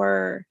y'all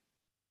were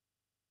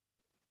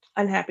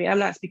unhappy. I'm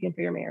not speaking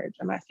for your marriage.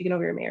 I'm not speaking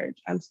over your marriage.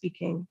 I'm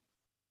speaking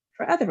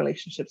for other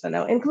relationships I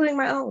know, including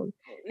my own.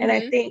 And I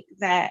Mhm. think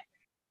that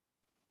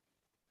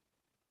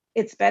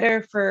it's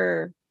better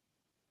for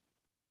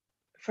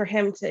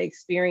him to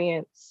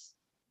experience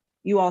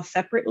you all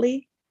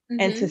separately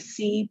and to Mhm.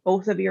 see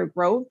both of your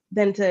growth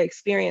than to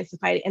experience the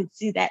fight and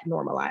see that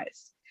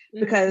normalized.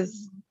 Mhm.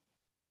 Because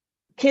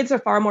kids are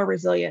far more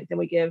resilient than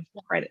we give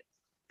Yeah. credit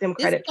them This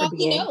is credit for all he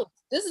being. knows.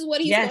 This is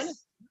what he's gonna.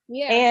 Yes.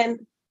 Yeah.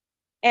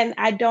 And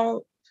I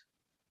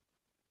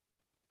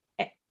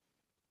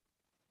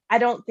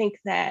don't think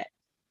that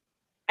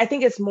I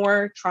think it's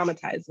more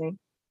traumatizing.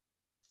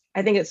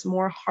 I think it's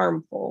more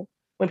harmful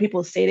when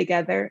people stay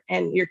together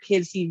and your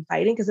kids see you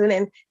fighting because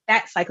then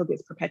that cycle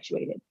gets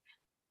perpetuated.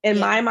 In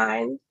Yeah. my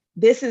mind,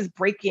 this is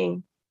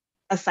breaking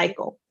a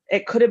cycle.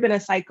 It could have been a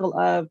cycle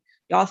of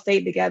y'all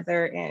stayed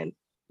together and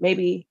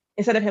maybe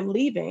instead of him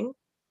leaving,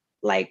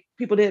 like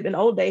people did in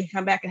old days,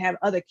 come back and have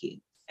other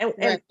kids. And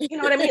Right. you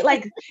know what I mean?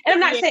 Like, and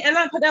Yeah. I'm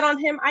not put that on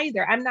him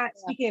either. I'm not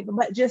Yeah. speaking,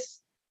 but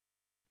just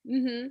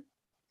Mhm.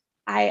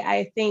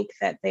 I think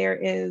that there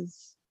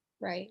is,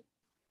 Right.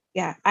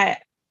 yeah, I'm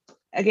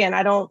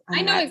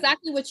I know not.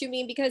 exactly what you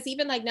mean, because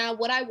even, like, now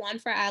what I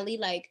want for Ali,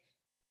 like,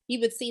 he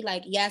would see,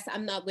 like, yes,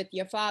 I'm not with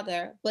your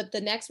father, but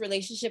the next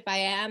relationship I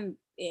am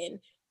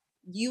in,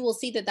 you will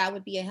see that that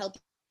would be a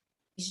healthy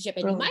relationship,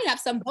 and you Mm, might have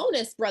some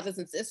bonus brothers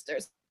and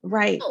sisters.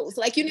 right, Who knows?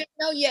 Like, you never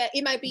know yet.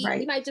 It might be we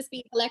right, might just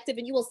be collective,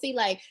 and you will see,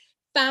 like,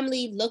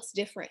 family looks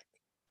different.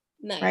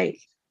 Like, right.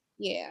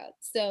 yeah.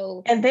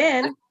 So And that's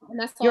then and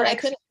that's all your I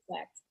ex could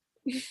expect.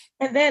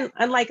 and then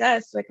unlike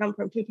us that come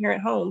from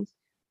two-parent homes,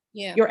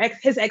 Yeah. your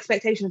ex his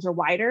expectations are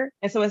wider.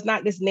 And so it's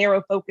not this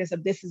narrow focus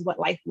of this is what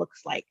life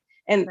looks like.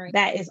 And Right.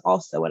 that is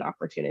also an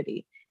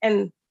opportunity.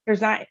 And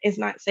it's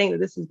not saying that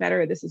this is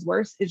better or this is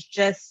worse. It's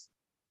just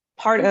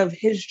part Mhm. of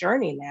his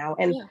journey now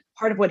and Yeah.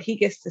 part of what he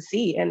gets to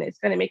see. And it's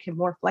going to make him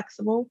more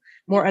flexible,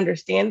 Yeah. more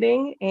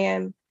understanding.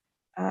 And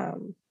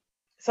um,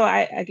 so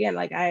I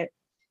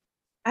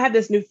have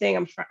this new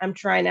thing I'm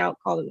trying out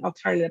called an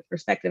alternative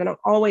perspective. And I'm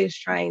always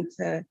trying Mhm.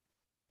 to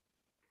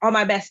on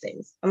my best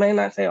days. I may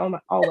not say on my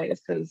always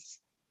because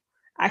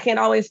I can't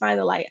always find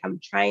the light. I'm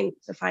trying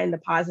to find the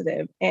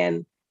positive.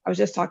 And I was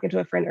just talking to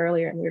a friend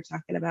earlier and we were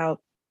talking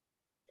about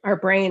our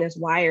brain is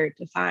wired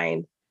to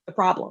find the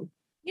problem.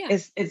 Yeah.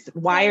 It's That's all it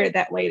is. wired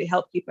that way to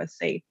help keep us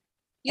safe.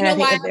 You And I know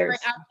think why that there's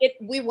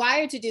we're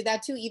wired to do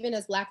that too, even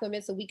as Black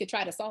women, so we could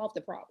try to solve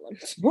the problem.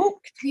 whoop,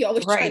 We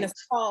always trying right, to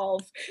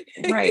solve,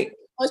 right.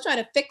 always trying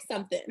to fix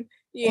something.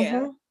 Yeah.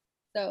 Hmm.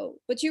 So,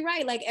 but you're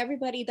right. Like,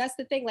 everybody, that's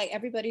the thing. Like,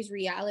 everybody's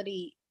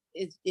reality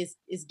is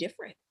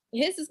different.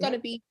 His is going Yep.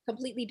 to be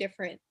completely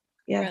different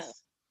from.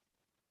 Yes.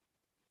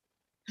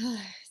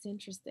 It's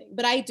interesting,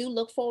 but I do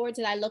look forward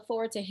to that. I look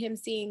forward to him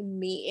seeing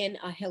me in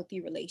a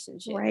healthy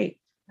relationship. Right.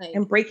 Like,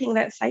 And breaking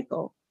that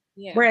cycle.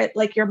 Yeah. where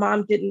like your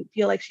mom didn't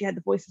feel like she had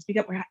the voice to speak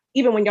up, or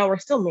even when y'all were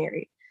still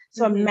married.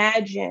 So Hmm.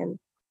 imagine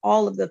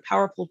all of the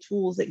powerful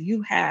tools that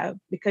you have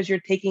because you're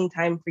taking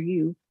time for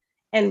you,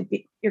 and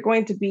you're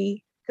going to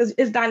be, because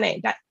it's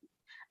Danae.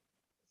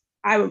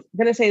 I'm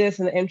gonna say this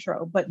in the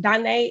intro, but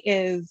Danae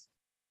is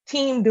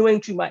team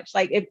doing too much.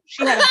 Like if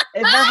her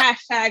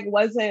hashtag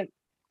wasn't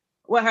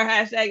what her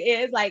hashtag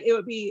is, like it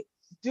would be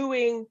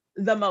doing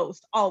the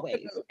most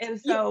always. And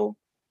Yeah. so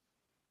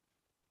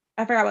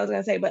I forgot what I was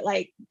gonna say, but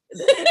like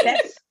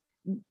that's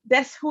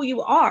that's who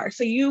you are.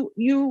 So you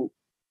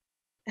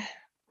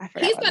I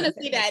forgot He's what I was gonna gonna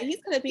say. see But that.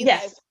 He's gonna be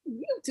like, yes,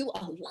 "You do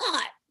a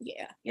lot."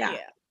 Yeah, yeah,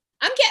 yeah.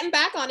 I'm getting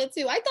back on it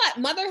too. I thought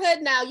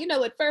motherhood now,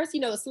 at first,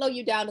 it slow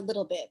you down a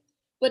little bit.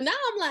 But now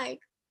I'm like,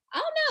 I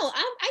don't know.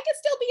 I can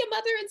still be a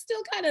mother and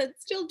still kind of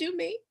still do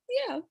me.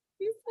 Yeah.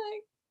 He's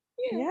like,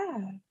 yeah.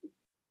 yeah.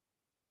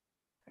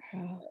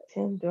 Girl,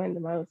 Tim doing the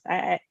most.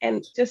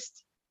 And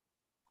just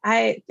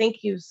I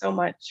thank you so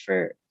much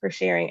for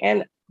sharing.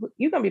 And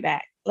you're gonna be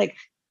back. Like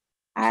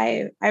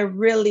I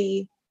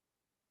really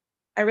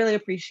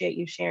appreciate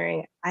you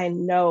sharing. I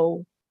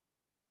know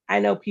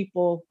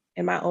people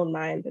in my own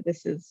mind that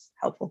this is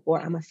helpful for.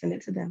 I'm gonna send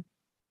it to them.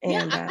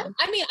 Yeah, And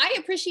I mean, I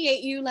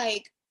appreciate you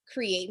like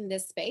creating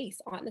this space,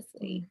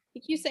 honestly. mm,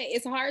 Like you say,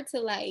 it's hard to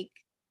like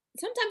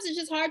sometimes it's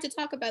just hard to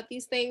talk about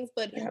these things,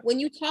 but yeah, when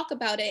you talk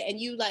about it and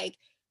you like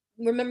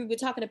remember we're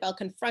talking about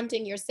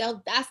confronting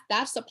yourself,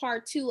 that's a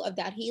part too of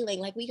that healing.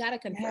 Like we gotta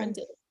yes, confront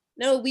it.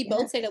 No, we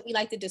both yes, say that we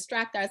like to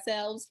distract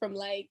ourselves from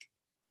like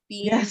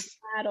being yes,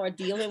 sad or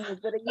dealing with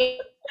it. Yeah,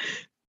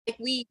 like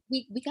we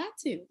got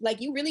to. Like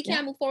you really yeah,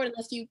 can't move forward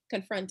unless you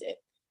confront it.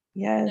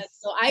 yes.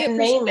 So I And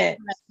appreciate name it.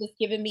 you like, just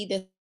giving me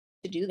this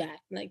to do that.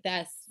 Like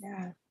Yeah,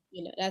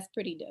 that's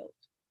pretty dope.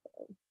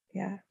 So,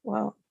 yeah.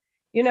 Well,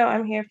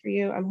 I'm here for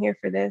you. I'm here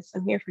for this.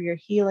 I'm here for your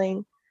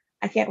healing.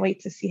 I can't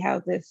wait to see how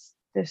this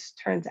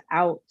turns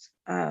out.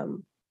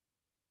 And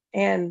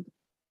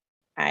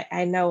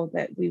I know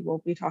that we will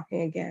be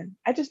talking again.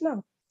 I just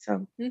know.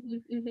 So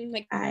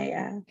like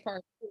I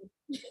part two.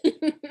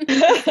 Thank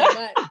you so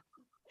much.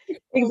 So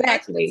much to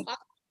exactly. talk.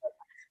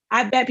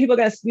 I bet people are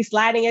gonna be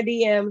sliding in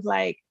DMs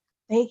like,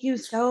 thank you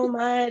so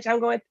much.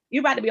 You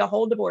about to be a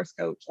whole divorce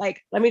coach.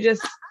 Like, let me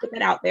just put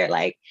that out there.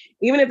 Like,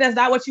 even if that's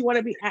not what you want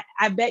to be,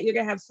 I bet you're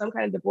gonna have some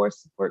kind of divorce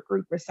support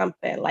group or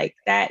something. Like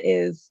that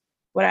is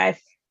what I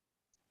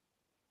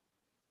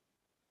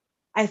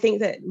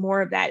think that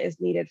more of that is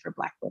needed for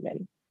Black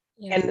women,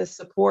 Yeah. and the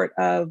support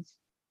of,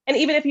 and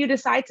even if you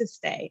decide to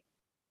stay,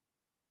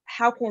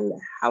 how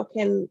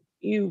can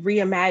you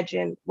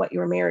reimagine what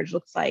your marriage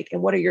looks like,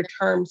 and what are your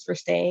terms for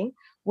staying?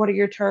 What are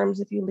your terms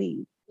if you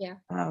leave? Yeah.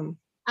 Um,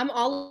 I'm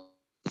all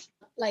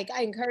like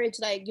I encourage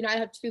like, I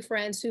have two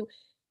friends who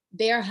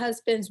their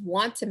husbands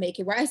want to make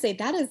it where I say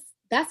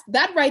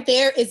that right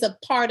there is a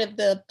part of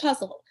the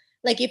puzzle.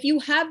 Like if you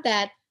have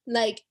that,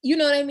 like, you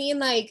know what I mean?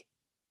 Like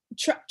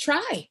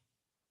try.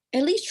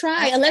 At least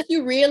try, yeah. unless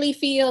you really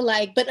feel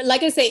like, but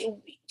like I say,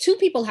 two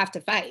people have to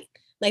fight.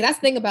 Like that's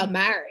the thing about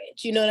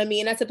marriage, you know what I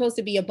mean? That's supposed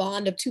to be a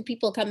bond of two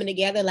people coming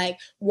together. Like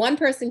one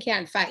person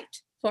can't fight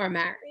for a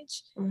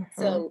marriage. Mhm.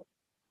 So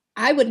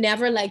I would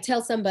never like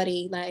tell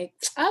somebody like,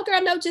 oh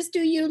girl, no, just do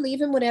you,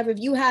 leave him, whatever. If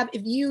you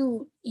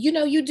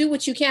do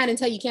what you can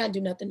until you can't do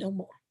nothing no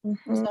more.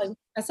 Mhm.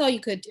 That's all you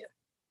could do.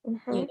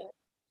 Mhm. You know,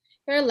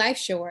 your life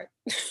short.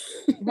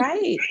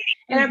 Right.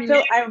 And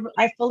Mhm.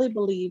 I fully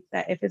believe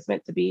that if it's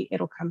meant to be,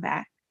 it'll come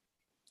back.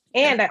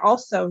 Yeah. And I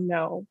also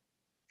know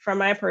from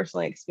my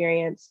personal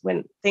experience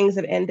when things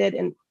have ended,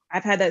 and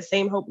I've had that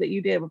same hope that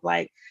you did with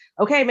like,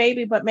 okay,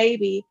 maybe, but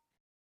maybe.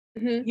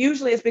 Mhm.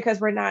 Usually it's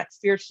because we're not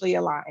spiritually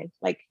aligned.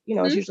 Like, it's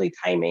Mhm. usually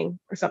timing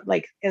or something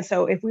like, and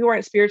so if we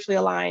weren't spiritually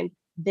aligned,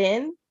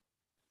 then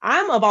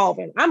I'm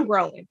evolving, I'm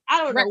growing.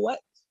 I don't know Right. what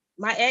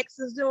my ex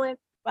is doing,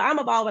 but I'm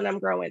evolving, I'm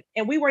growing.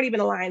 And we weren't even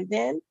aligned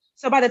then.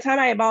 So by the time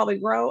I evolve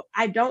and grow,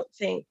 I don't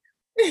think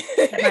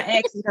that my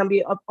ex is gonna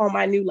be up on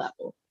my new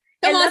level.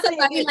 Come And on, nothing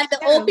somebody, like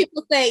against the old him.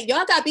 people say,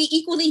 y'all gotta be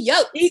equally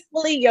yoked.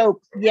 Equally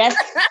yoked. Yes,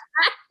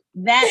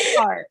 that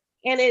part.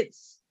 And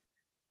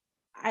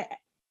I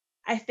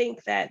I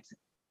think that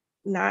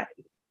not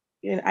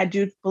I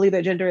do believe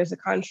that gender is a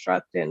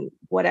construct and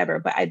whatever,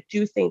 but I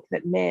do think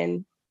that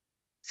men,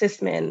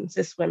 cis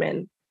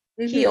women,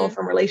 heal Mhm.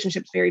 from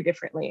relationships very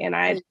differently. And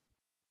I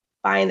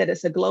find that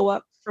it's a glow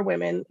up for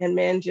women, and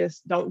men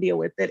just don't deal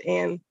with it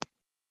and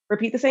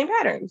repeat the same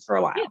patterns for a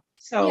Yeah, while. yeah.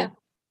 So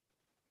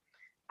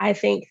I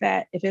think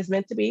that if it's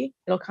meant to be,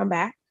 it'll come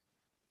back.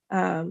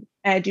 And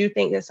I do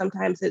think that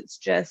sometimes it's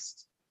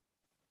just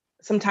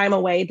some time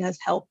away does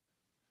help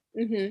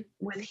Mhm.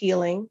 with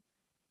healing.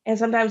 And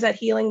sometimes that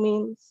healing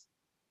means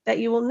that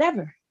you will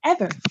never,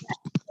 ever,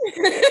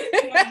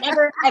 we are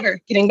never, ever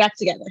getting back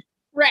together.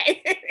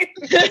 Right.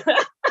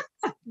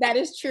 That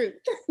is true.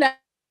 That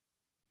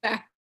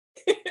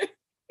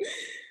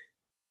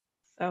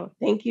So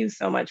thank you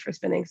so much for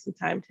spending some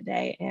time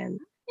today. And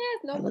Yes,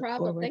 I no look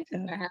problem. forward Thank you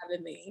to, for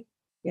having me.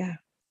 yeah.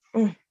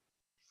 Mm.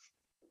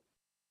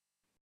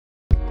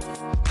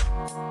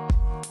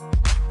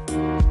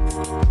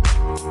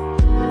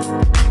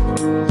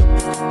 Hello,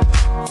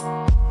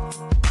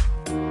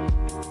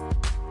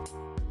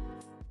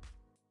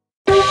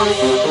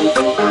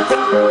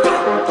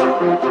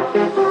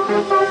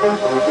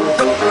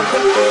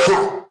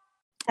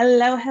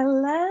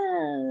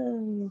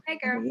 hello. Hey,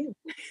 How are girl. you?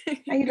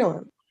 How you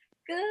doing?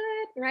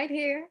 Good, right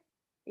here.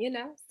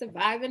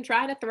 Surviving,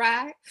 trying to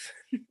thrive.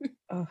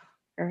 Oh,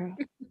 girl,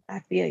 I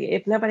feel you.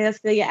 If nobody else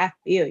feel you, I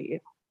feel you.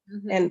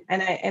 Hmm.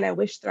 And I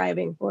wish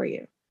thriving for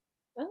you.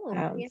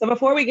 Oh, yeah. So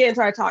before we get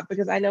into our talk,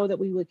 because I know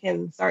that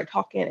can start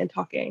talking and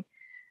talking,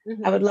 I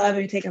Hmm. would love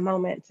if you take a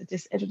moment to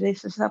just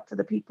introduce yourself to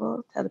the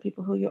people, tell the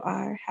people who you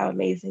are, how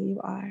amazing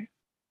you are,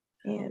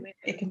 Oh, and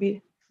it man. can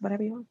be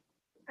whatever you want.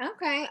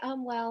 Okay.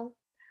 Well,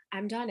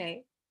 I'm Donna.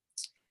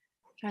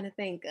 Trying to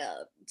think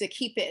to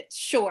keep it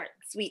short,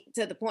 sweet,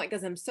 to the point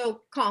because I'm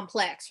so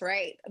complex,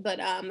 right? But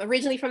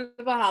originally from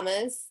the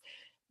Bahamas,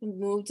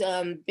 moved,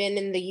 been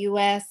in the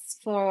US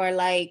for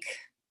like,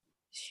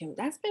 shoot,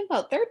 that's been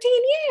about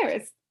 13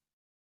 years.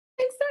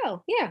 I think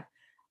so. Yeah.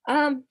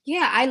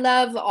 Yeah, I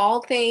love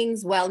all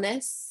things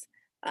wellness.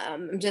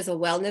 I'm just a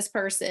wellness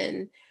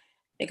person.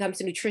 When it comes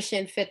to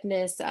nutrition,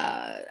 fitness,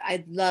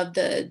 I love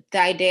the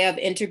idea of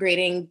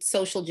integrating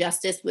social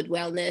justice with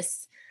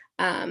wellness.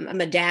 I'm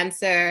a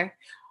dancer,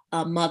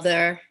 a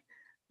mother,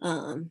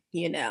 a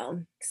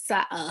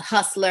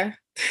hustler.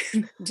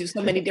 Do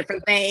so many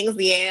different things.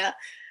 Yeah.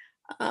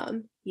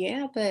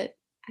 Yeah, but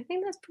I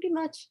think that's pretty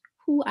much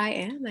who I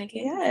am, I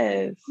guess.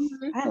 Yes,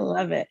 Mhm. I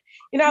love it.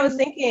 I was Mhm.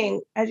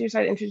 thinking as you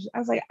started introducing, I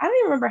was like, I don't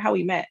even remember how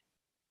we met.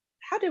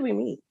 How did we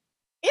meet?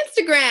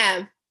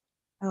 Instagram.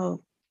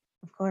 Oh,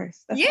 of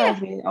course. That's how I Yeah.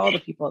 was meeting all the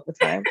people at the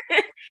time. I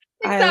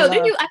think I so. Then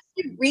love you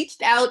actually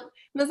reached out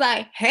and was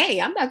like, "Hey,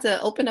 I'm about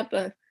to open up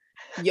a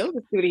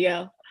yoga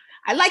studio.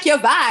 I like your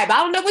vibe.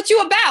 I don't know what you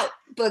about,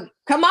 but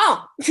come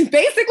on." Basically,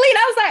 and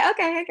I was like,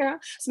 "Okay, hey girl."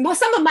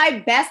 Some of my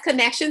best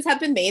connections have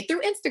been made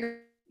through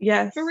Instagram. For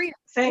yes, real.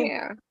 same,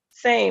 Yeah.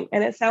 same.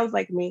 And it sounds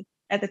like me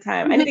at the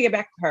time. I need Mhm, to get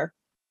back to her.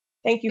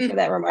 Thank you mhm. for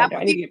that That reminder. I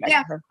was need you. to get back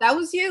Yeah, to her. that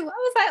was you. I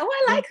was like, "Oh,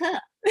 I Yeah. like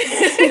her."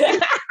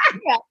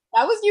 Yeah,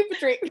 that was you,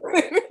 Patrick.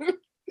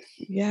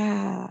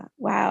 Yeah.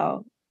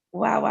 Wow.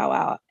 Wow. Wow.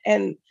 Wow.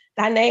 And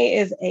Danae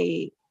is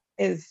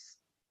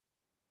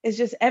is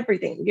just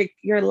everything.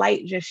 Your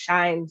light just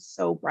shines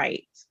so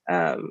bright.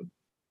 Um,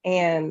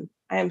 and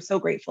I am so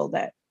grateful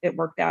that it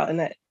worked out and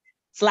that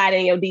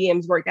sliding your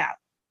DMs worked out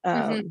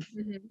Mhm, um,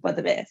 mhm. for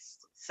the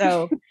best.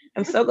 So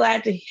I'm so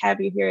glad to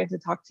have you here and to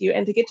talk to you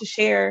and to get to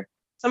share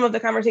some of the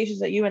conversations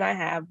that you and I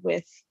have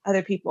with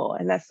other people.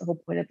 And that's the whole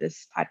point of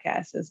this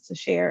podcast is to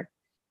share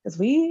because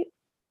we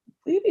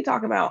be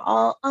talking about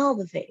all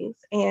the things.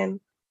 And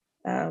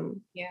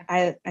Yeah.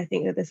 I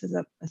think that this is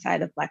a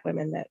side of Black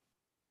women that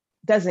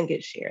doesn't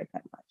get shared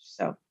that much.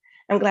 So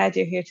I'm glad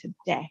you're here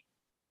today.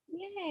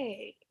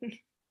 Yay.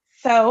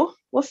 So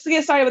we'll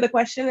get started with a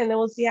question, and then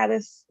we'll see how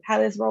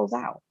this rolls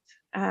out.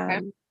 Okay.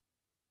 Um,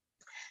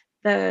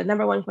 the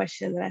number one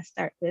question that I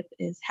start with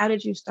is, how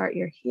did you start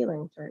your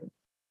healing journey?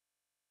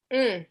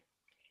 Mm,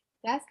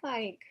 that's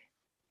like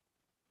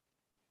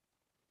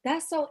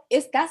that's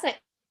an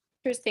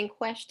interesting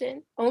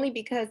question only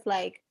because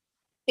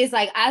it's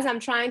like as I'm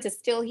trying to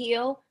still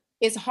heal,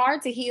 it's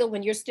hard to heal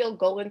when you're still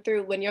going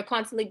through when you're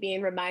constantly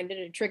being reminded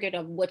and triggered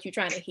of what you're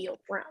trying to heal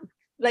from.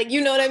 Like,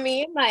 you know what I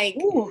mean?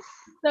 Ooh,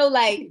 So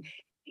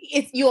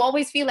it's you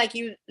always feel like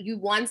you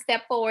one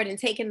step forward and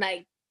taking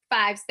like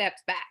five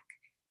steps back.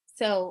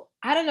 So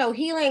I don't know,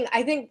 healing,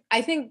 I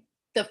think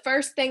the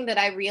first thing that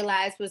I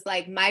realized was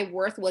like my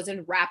worth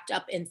wasn't wrapped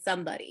up in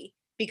somebody.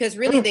 Because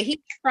really mm, the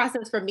healing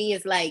process for me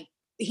is like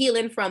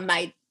healing from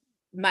my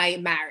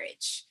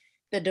marriage,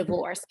 the mhm,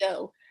 divorce.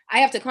 So I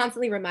have to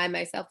constantly remind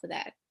myself of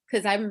that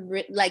because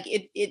like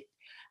it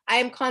I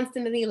am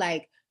constantly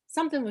like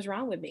something was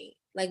wrong with me.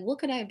 Like what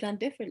could I have done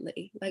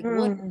differently? Like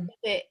mm,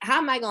 how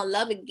am I gonna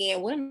love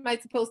again? What am I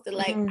supposed to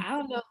like? mm, I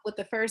don't know what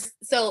the first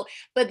so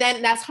but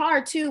then that's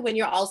hard too when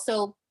you're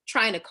also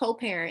trying to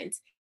co-parent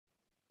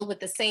with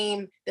the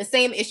same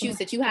issues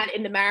that you had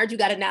in the marriage. You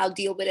got to now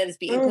deal with it as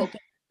being mm.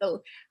 co-parent.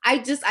 So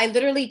I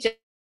literally just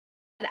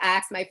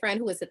asked my friend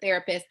who is a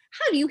therapist,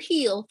 how do you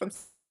heal from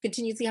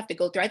continuously have to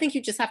go through? I think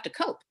you just have to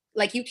cope.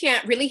 Like you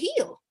can't really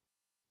heal.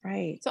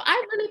 Right. So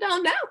I really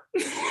don't know.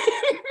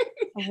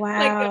 like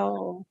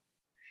Wow.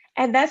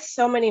 And that's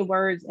so many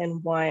words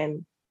in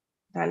one,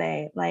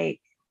 Danae. Like,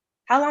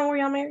 how long were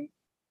y'all married?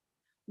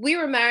 we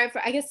were married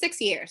for I guess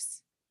 6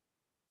 years.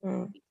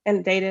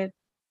 And dated?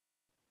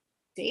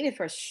 Dated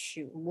for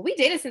shoot. Well, we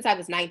dated since I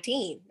was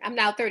 19. I'm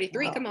now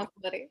 33. Wow. Come on,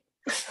 somebody.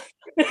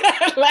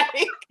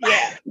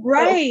 Yeah. So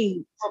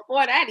Right.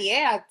 before that,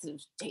 yeah,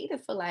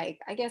 dated for like,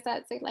 I guess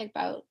I'd say like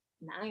about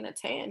 9 or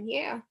 10.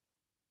 Yeah.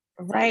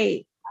 It's like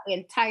Right. my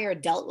entire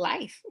adult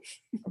life.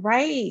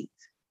 Right.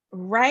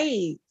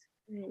 Right.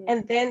 Mhm,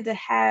 And then to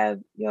have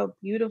your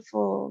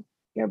beautiful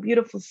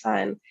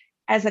son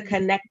as a mhm,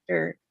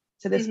 connector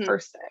to this mhm,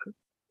 person.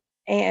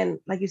 And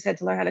like you said,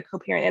 to learn how to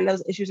co-parent, and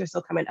those issues are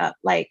still coming up.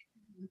 Like,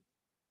 mhm.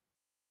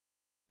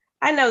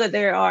 I know that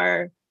there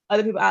are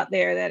other people out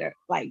there that are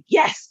like,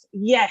 yes,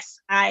 yes,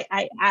 I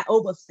Oh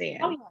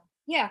overstand. yeah.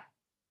 Yeah.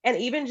 And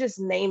even just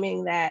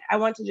naming that, I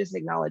want to just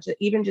acknowledge that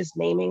even just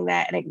naming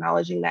that and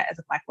acknowledging that as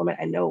a Black woman,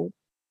 I know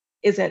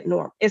isn't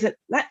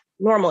not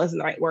normal isn't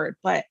the right word,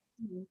 but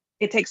Mhm.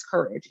 it takes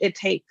courage. It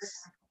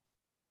takes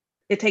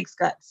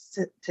guts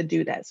to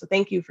do that. So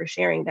thank you for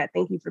sharing that.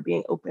 Thank you for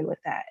being open with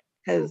that.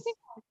 Because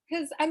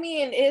Because I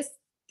mean, it's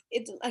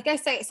like I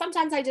say,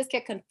 sometimes I just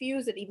get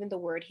confused at even the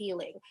word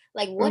healing.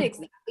 Like, what mm,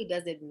 exactly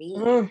does it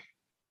mean? mm,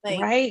 Like,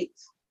 right,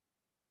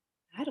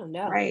 I don't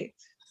know. right.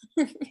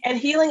 And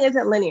healing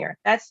isn't linear.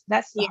 That's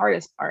the Yeah.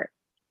 hardest part.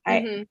 I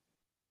Hmm.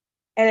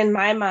 And in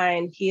my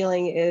mind,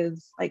 healing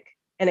is like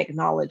an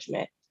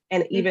acknowledgement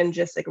and even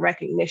just like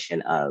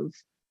recognition of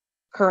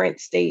current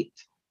state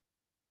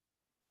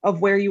of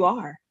where you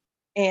are.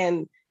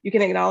 And you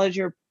can acknowledge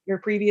your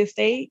previous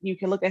state, you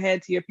can look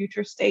ahead to your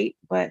future state,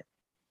 but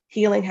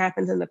healing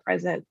happens in the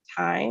present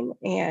time,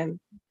 and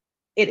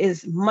it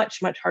is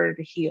much much harder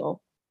to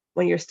heal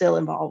when you're still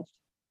involved.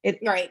 It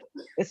Right.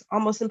 it's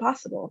almost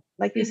impossible,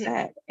 like you Hmm.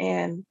 said.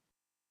 And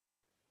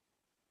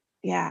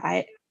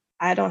yeah,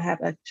 I don't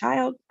have a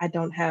child. I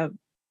don't have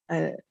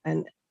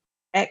an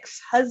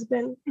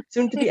ex-husband,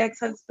 soon to be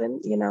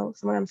ex-husband,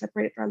 someone I'm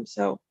separated from.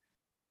 So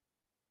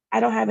I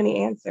don't have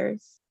any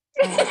answers.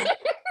 Uh,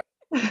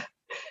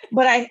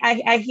 but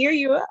I hear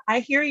you. I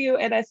hear you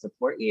and I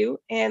support you.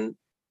 And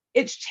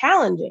it's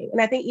challenging.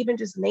 And I think even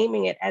just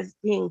naming it as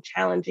being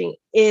challenging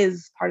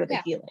is part of the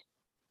Yeah. healing.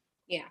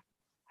 Yeah.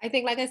 I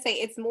think, like I say,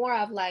 it's more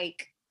of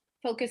like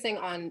focusing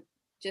on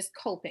just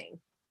coping.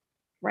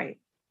 Right.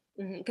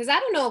 Because I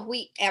don't know if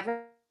we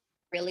ever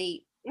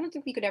really, I don't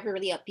think we could ever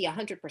really be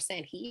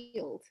 100%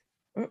 healed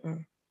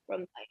Mm-mm.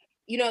 from like,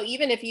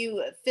 even if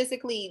you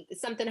physically,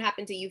 something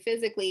happened to you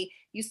physically,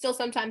 you still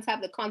sometimes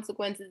have the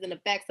consequences and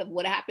effects of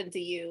what happened to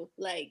you,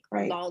 like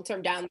Right. long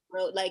term down the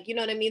road. Like, you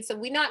know what I mean? So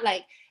we're not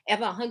like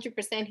ever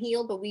 100%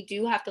 healed, but we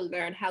do have to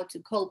learn how to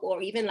cope,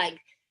 or even like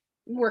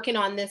working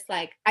on this.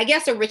 Like, I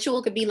guess a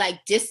ritual could be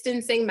like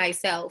distancing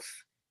myself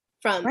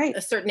from Right.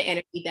 a certain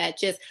energy that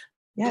just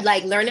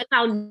like Yes. learning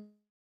how to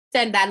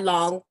send that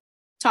long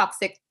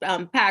toxic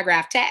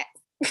paragraph text.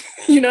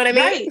 You know what I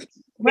mean? Right.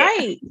 Yeah.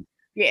 Right. And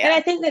Yeah.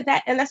 I think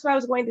and that's what I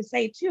was going to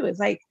say too, is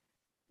like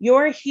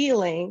your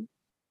healing,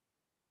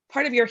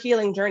 part of your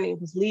healing journey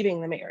was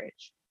leaving the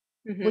marriage,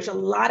 which Hmm. a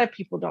lot of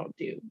people don't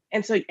do.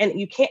 And so, and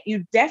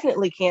you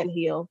definitely can't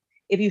heal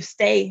if you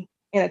stay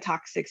in a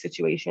toxic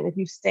situation, if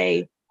you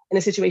stay in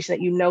a situation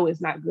that you know is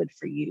not good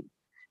for you.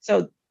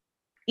 So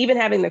even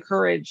having the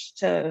courage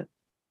to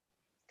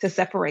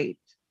separate.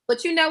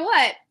 But you know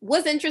what?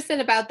 What's interesting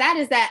about that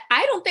is that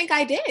I don't think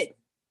I did.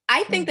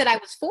 I think Mm, that I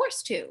was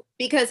forced to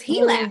because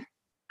he left. mm,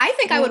 I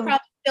think I would mm, probably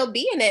still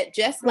be in it,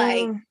 just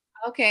like, mm,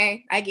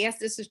 okay, I guess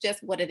this is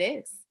just what it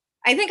is.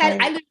 I think I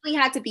right, literally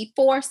had to be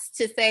forced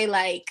to say,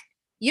 like,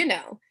 you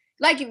know,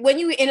 like when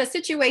you in a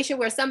situation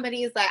where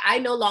somebody is like, I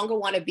no longer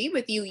want to be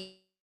with you,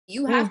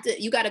 mm,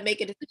 you got to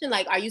make a decision.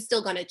 Like, are you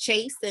still going to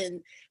chase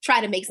and try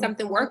to make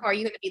something mhm, work? Or are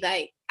you going to be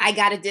like, I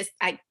got to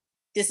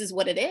this is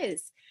what it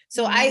is.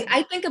 So mm,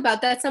 I think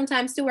about that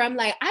sometimes too, where I'm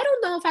like, I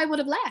don't know if I would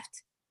have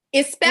left, mm,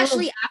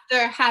 especially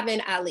after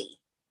having Ali,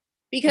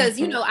 because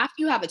mhm. after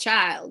you have a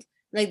child,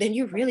 like then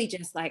you're really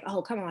just like,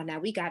 oh, come on now,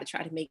 we got to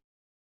try to make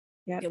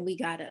it, Yep. and we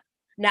gotta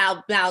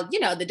now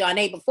the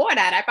Donna before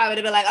that, I probably would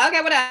have been like,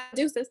 okay, what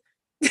deuces.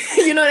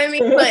 You know what I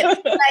mean? But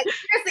like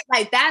seriously,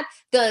 like that,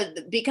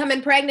 the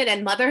becoming pregnant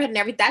and motherhood and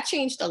everything, that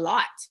changed a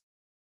lot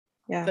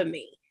Yeah. for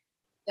me.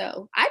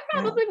 So I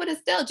Yeah. probably would have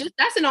still just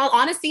that's in all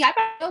honesty, I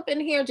probably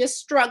been here just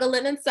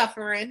struggling and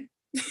suffering.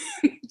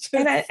 And Just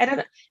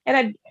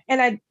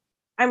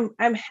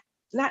I'm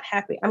not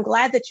happy. I'm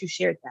glad that you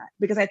shared that,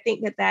 because I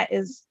think that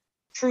is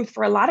truth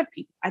for a lot of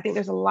people. I think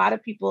there's a lot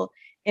of people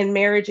in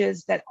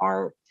marriages that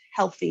aren't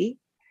healthy,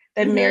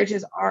 that Mhm.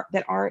 marriages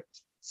aren't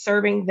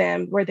serving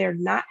them, where they're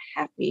not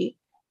happy,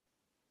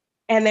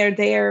 and they're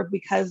there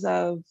because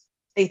of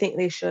they think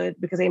they should,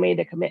 because they made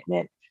a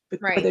commitment for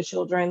Right. their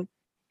children.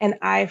 And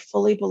I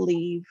fully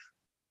believe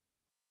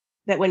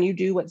that when you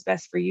do what's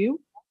best for you,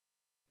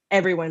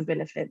 everyone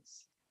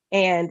benefits.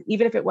 And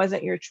even if it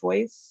wasn't your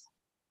choice,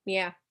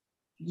 Yeah.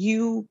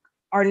 you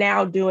are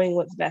now doing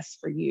what's best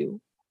for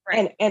you.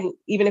 Right. And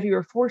even if you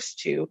were forced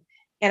to.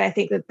 And I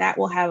think that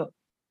will have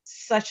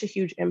such a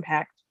huge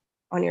impact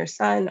on your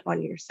son,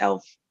 on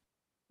yourself,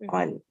 Mhm.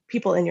 on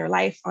people in your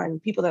life, on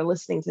people that are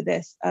listening to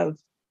this, of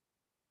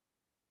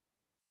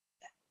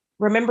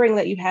remembering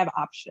that you have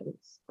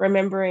options,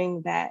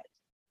 remembering that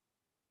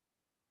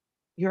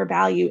your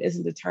value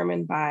isn't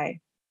determined by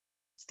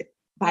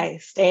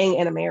staying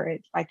in a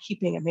marriage, by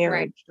keeping a Right.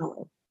 marriage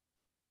going.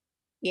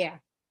 Yeah.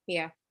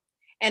 Yeah.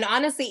 And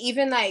honestly,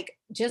 even like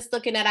just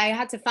looking at I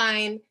had to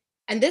find,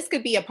 and this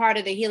could be a part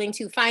of the healing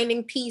too,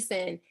 finding peace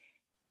in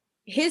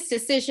his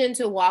decision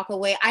to walk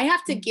away. I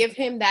have to Mhm. give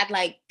him that,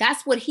 like,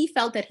 that's what he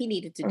felt that he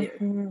needed to do.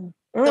 Mhm.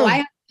 So I Mm,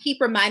 have to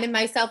keep reminding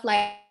myself,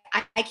 like,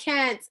 I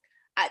can't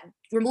I,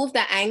 remove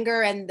the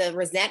anger and the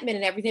resentment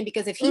and everything,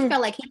 because if he mm,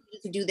 felt like he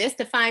needed to do this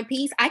to find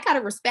peace, I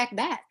gotta respect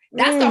that. mm.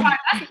 That's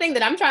the thing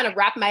that I'm trying to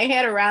wrap my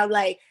head around.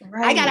 Like,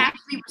 I gotta Right.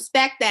 actually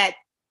respect that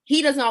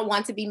he does not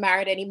want to be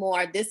married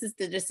anymore. This is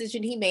the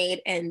decision he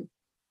made, and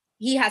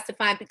he has to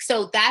find.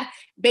 So that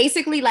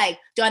basically, like,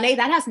 Donne,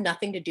 that has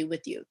nothing to do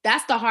with you.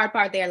 That's the hard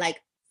part there.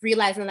 Like,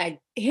 realizing, like,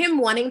 him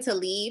wanting to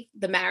leave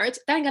the marriage,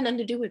 that ain't got nothing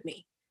to do with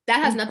me.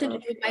 That has nothing to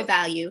do with my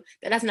value.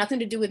 That has nothing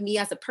to do with me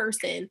as a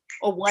person,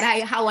 or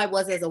how I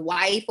was as a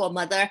wife or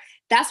mother.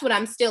 That's what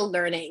I'm still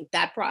learning,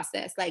 that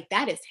process. Like,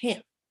 that is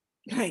him.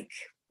 Like,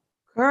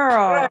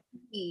 Girl,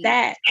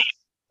 that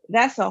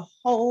that's a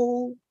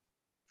whole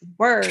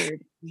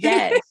word.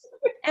 Yes.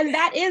 And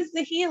that is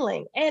the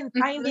healing and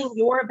finding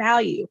your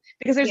value,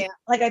 because there's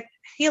like a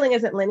healing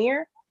isn't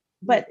linear,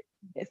 but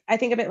I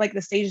think of it like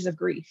the stages of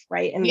grief,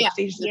 right? And the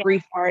stages of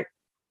grief aren't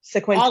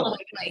sequential. All over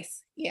the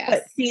place. Yes.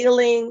 But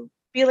feeling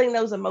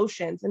those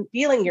emotions and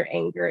feeling your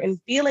anger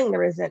and feeling the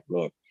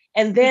resentment,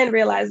 and then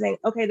realizing,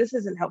 okay, this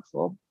isn't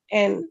helpful.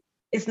 And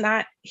it's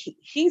not,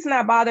 he's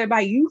not bothered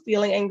by you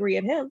feeling angry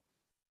at him.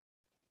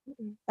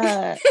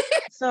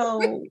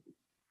 So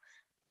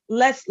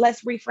let's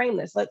reframe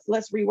this.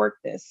 Let's rework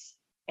this.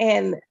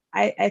 And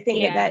I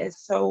think that is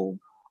so,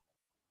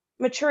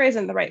 mature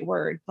isn't the right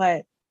word,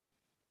 but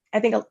I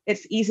think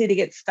it's easy to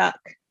get stuck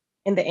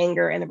in the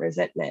anger and the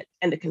resentment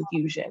and the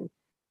confusion.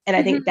 And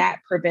I think that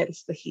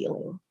prevents the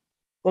healing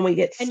when we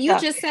get stuck. And you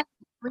just said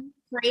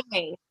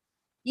reframing.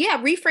 Yeah,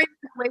 reframe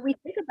the way we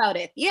think about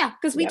it. Yeah,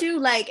 because we do,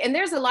 like, and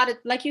there's a lot of,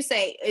 like you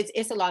say,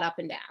 it's a lot up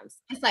and downs.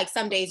 It's like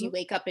some days you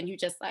wake up and you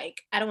just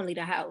like, I don't want to leave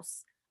the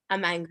house.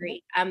 I'm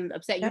angry. I'm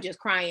upset. You're just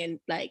crying,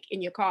 like,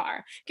 in your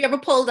car. You ever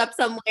pulled up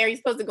somewhere, you're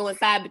supposed to go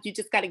inside, but you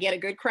just got to get a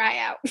good cry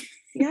out.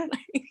 Yeah.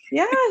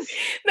 Yes.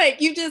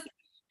 Like, you just,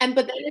 but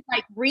then it's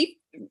like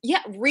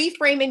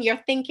reframing your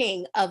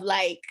thinking of,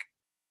 like,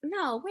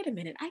 no, wait a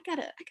minute. I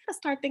gotta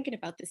start thinking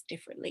about this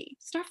differently.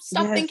 Stop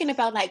thinking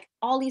about, like,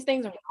 all these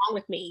things are wrong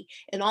with me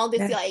and all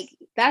this, like,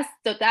 that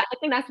I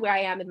think that's where I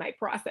am in my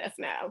process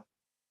now.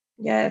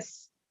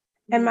 Yes.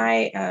 And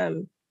my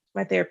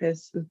my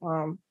therapist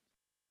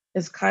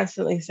is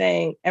constantly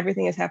saying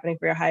everything is happening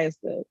for your highest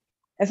good.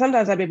 And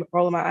sometimes I'd be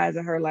rolling my eyes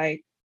at her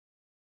like,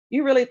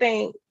 you really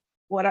think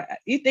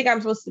you think I'm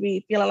supposed to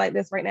be feeling like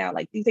this right now?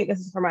 Like, do you think this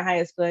is for my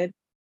highest good?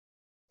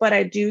 But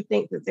I do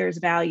think that there's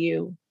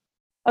value.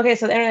 Okay,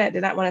 so the internet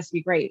did not want us to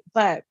be great,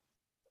 but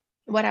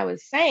what I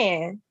was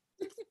saying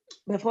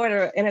before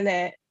the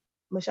internet,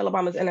 Michelle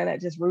Obama's internet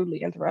just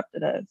rudely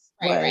interrupted us,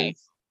 was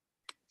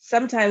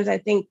sometimes I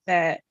think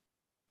that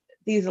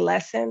these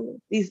lessons,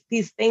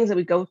 these things that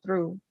we go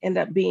through end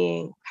up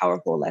being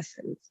powerful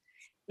lessons.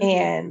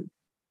 And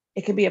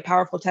it can be a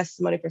powerful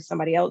testimony for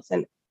somebody else.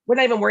 And we're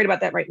not even worried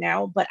about that right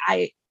now, but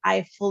I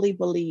fully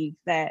believe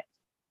that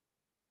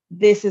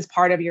this is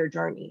part of your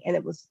journey, and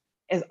it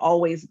is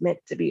always meant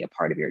to be a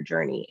part of your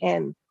journey.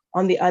 And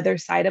on the other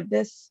side of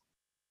this,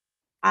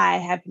 I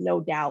have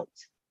no doubt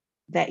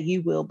that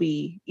you will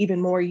be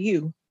even more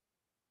you,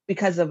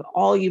 because of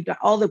all you've done,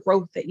 all the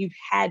growth that you've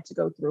had to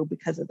go through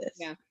because of this.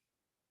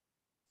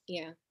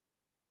 Yeah.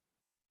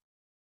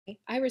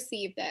 I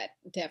received that,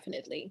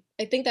 definitely.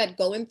 I think that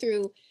going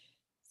through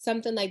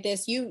something like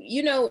this,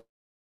 you know,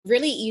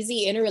 really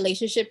easy in a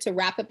relationship to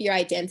wrap up your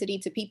identity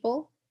to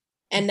people.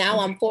 And now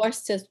I'm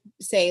forced to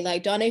say,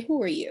 like, Donne,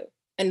 who are you?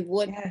 And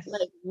who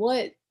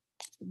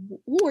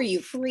are you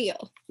for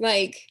real?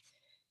 Like,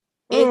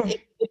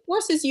 it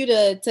forces you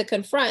to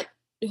confront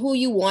who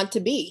you want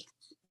to be.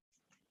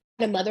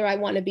 The mother I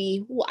want to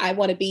be, who I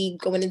want to be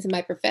going into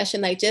my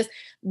profession, like, just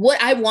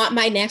what I want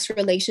my next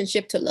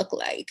relationship to look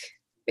like,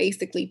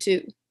 basically,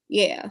 too.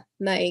 Yeah.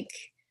 Like,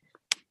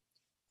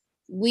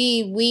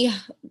 we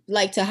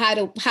like to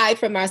hide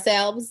from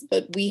ourselves,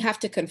 but we have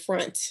to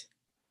confront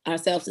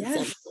ourselves at some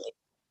point.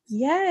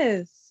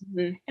 Yes.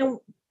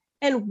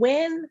 And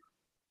when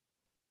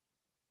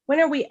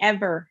are we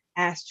ever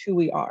asked who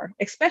we are,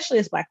 especially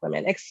as Black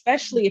women,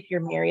 especially if you're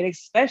married,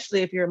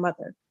 especially if you're a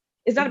mother?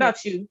 It's not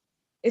about you.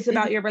 It's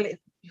about your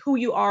who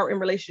you are in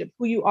relationship,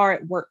 who you are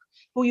at work,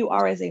 who you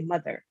are as a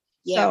mother.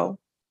 So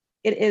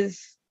it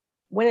is,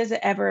 when is it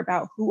ever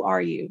about who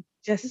are you?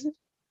 Just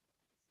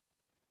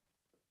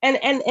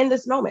and in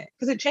this moment,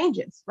 because it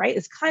changes, right?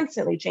 It's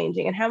constantly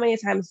changing. And how many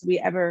times do we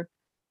ever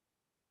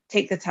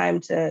take the time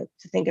to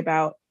think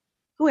about,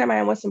 who am I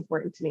and what's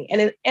important to me?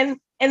 And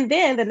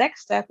then the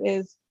next step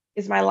is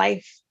my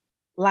life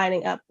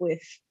lining up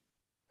with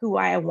who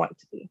I want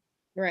to be?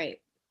 Right.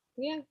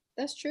 Yeah,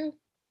 that's true.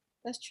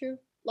 That's true.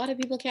 A lot of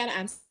people can't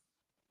answer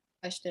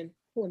the question,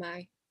 who am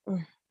I?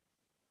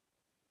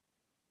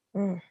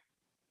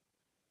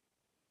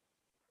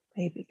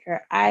 Baby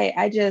girl,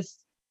 I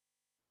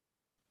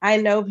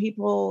know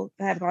people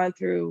that have gone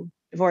through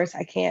divorce.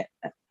 I can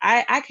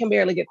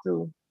barely get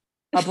through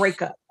a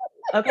breakup.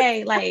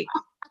 Okay, like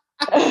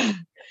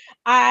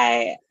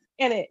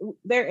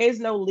there is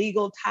no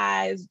legal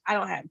ties. I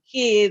don't have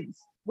kids.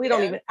 I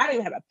don't even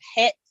have a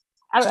pet.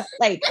 I don't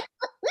like.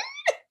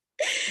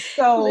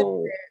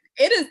 So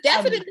it is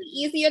definitely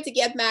easier to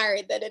get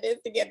married than it is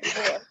to get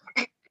divorced.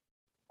 I'm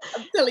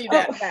telling you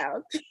that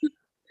now.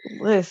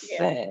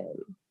 Listen.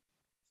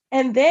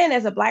 And then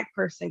as a Black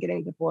person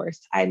getting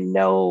divorced, I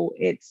know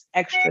it's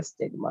extra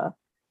stigma.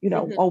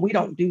 Mhm. oh, we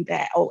don't do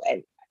that. Oh,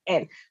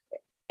 and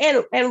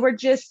and we're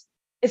just,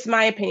 it's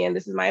my opinion.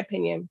 This is my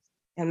opinion.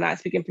 I'm not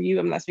speaking for you.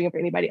 I'm not speaking for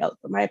anybody else.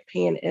 But my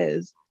opinion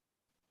is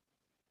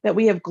that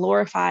we have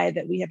glorified,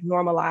 that we have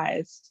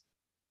normalized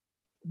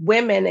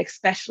women,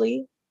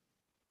 especially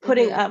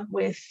putting Mhm. up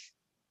with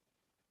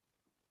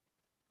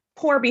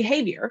poor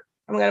behavior.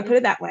 I'm going to Mhm. put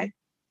it that way,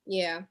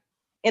 Yeah.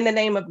 in the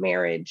name of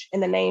marriage, in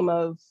the name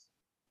of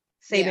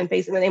Yeah. saving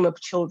face, in the name of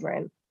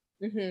children.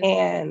 Mhm.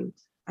 And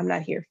I'm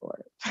not here for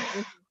it.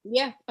 Mhm.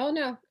 Yeah. Oh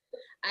no.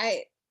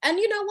 I and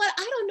you know what?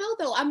 I don't know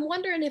though. I'm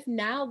wondering if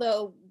now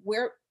though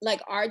we're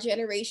like our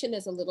generation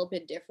is a little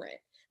bit different.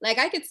 Like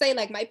I could say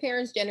like my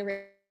parents'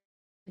 generation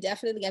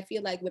definitely I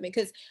feel like women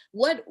because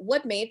what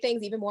made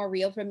things even more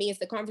real for me is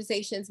the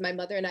conversations my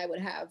mother and I would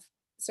have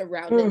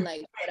surrounding Mm,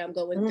 like what I'm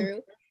going mm,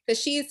 through.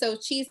 Because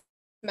she's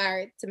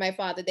married to my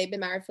father. They've been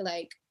married for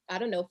like I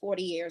don't know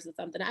 40 years or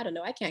something. I don't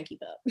know. I can't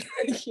keep up.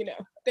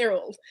 They're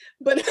old.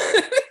 But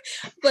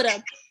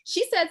but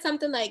she said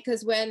something like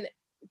because when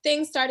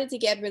things started to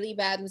get really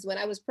bad was when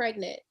I was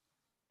pregnant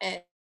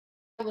and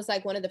it was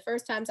like one of the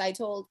first times I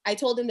told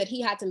him that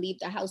he had to leave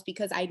the house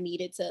because I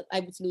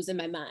was losing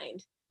my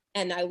mind.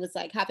 And I was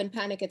like having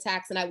panic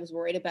attacks and I was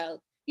worried about,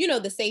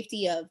 the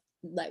safety of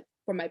like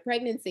for my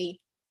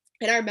pregnancy.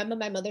 And I remember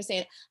my mother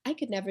saying, I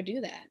could never do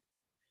that.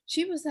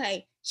 She said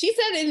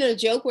it in a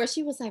joke where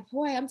she was like,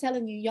 boy, I'm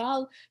telling you,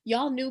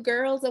 y'all new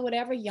girls or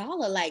whatever,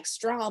 y'all are like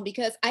strong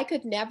because I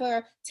could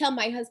never tell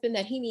my husband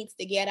that he needs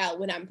to get out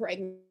when I'm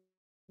pregnant,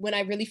 when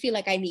I really feel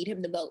like I need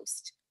him the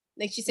most.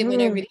 Like she said, when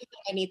I mm, really feel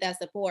like I need that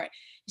support.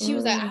 She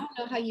was like, I mm, don't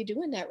know how you're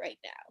doing that right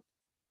now.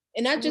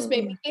 And that just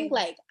made me mm. think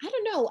like, I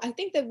don't know. I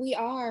think that we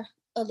are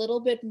a little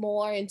bit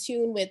more in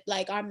tune with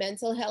like our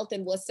mental health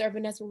and what's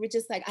serving us where we're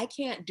just like, I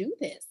can't do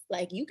this.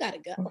 Like you gotta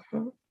go.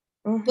 Mhm,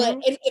 But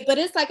mhm, but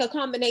it's like a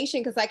combination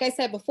because like I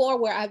said before,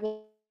 where I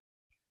was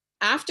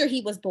after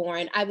he was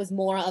born, I was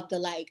more of the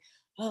like,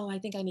 oh, I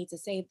think I need to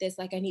save this.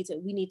 Like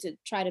we need to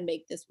try to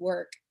make this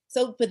work.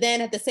 So, but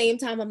then at the same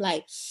time, I'm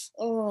like,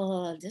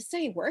 oh, this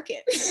ain't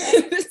working.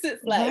 This is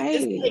right,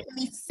 making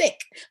me sick.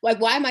 Like,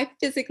 why am I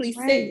physically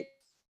sick?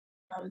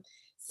 right,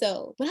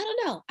 So, but I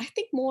don't know. I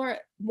think more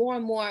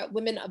and more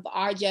women of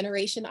our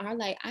generation are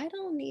like, I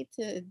don't need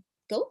to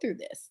go through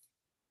this.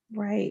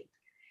 right.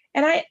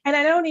 And I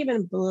don't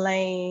even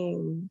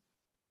blame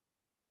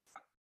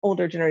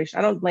older generation.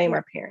 I don't blame Right.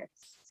 our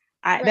parents.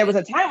 There was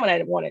Right. a time when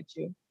I wanted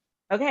to.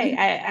 Okay,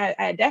 Mhm.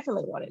 I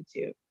definitely wanted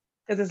to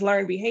because it's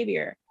learned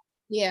behavior.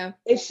 Yeah.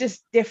 It's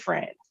just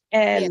different.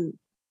 Yeah. And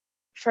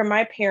for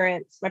my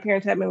parents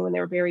had me when they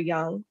were very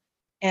young,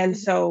 and Mhm.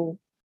 so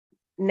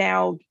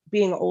now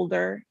being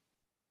older,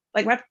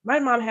 like my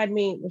mom had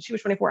me when she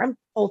was 24. I'm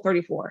old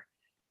 34.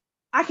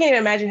 I can't even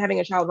imagine having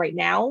a child right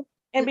now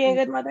and being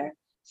a Mm-mm. good mother.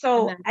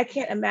 So Imagine. I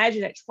can't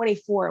imagine at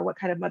 24 what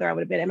kind of mother I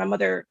would have been. And my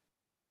mother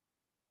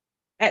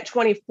at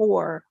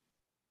 24,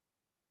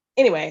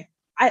 anyway,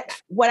 I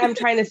what I'm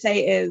trying to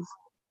say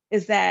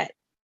is that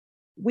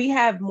we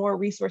have more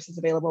resources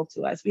available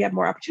to us. We have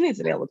more opportunities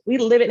available. We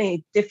live in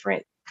a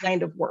different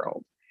kind of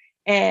world.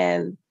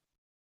 And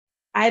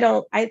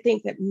I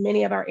think that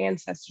many of our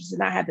ancestors did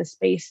not have the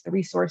space, the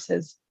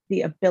resources,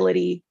 the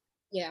ability,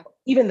 Yeah.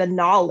 even the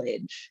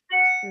knowledge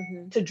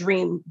Hmm. to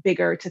dream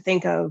bigger, to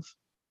think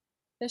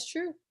That's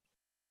true.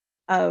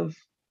 of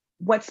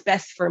what's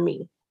best for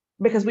me.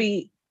 Because Hmm.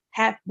 we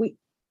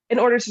in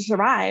order to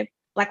survive,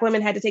 Black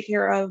women had to take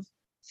care of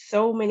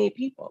so many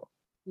people,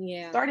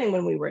 Yeah. starting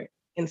when we were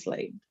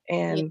enslaved. Yeah.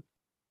 And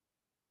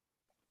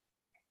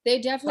They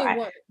so definitely I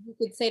weren't. You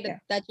could say that yeah.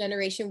 that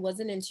generation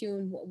wasn't in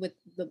tune with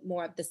the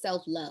more of the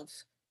self love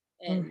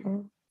and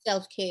Hmm.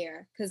 self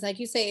care. Because, like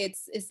you say,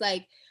 it's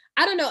like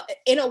I don't know.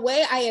 In a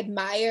way, I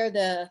admire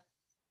the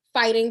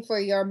fighting for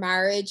your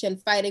marriage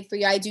and fighting for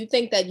your. I do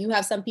think that you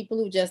have some people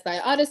who just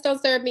like, oh, this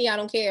don't serve me. I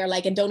don't care.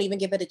 Like, and don't even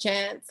give it a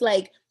chance.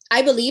 Like,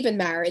 I believe in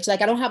marriage.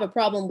 Like, I don't have a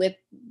problem with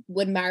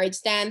what marriage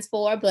stands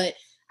for, but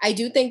I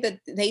do think that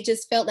they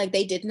just felt like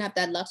they didn't have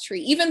that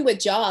luxury. Even with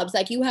jobs,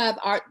 like you have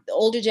our the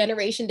older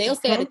generation, they'll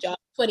stay at a Hmm. job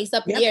 20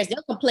 something Yep. years.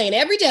 They'll complain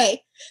every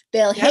day.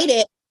 They'll Yep. hate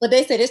it, but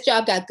they say this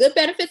job got good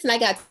benefits and I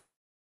got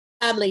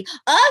family.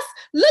 Us,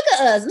 look at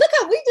us. Look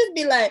how we just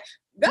be like,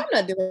 I'm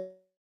not doing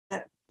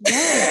that.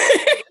 Yes.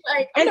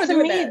 Like, I'm And not to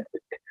doing that.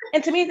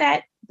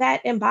 me,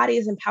 that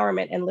embodies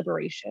empowerment and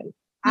liberation. Mhm.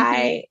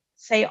 I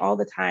say all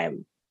the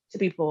time to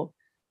people,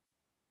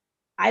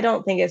 I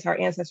don't think it's our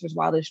ancestors'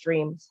 wildest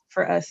dreams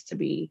for us to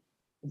be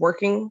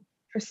working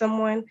for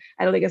someone.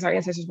 I don't think it's our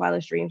ancestors'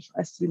 wildest dreams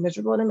for us to be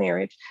miserable in a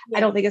marriage. I Yeah,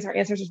 don't think it's our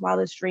ancestors'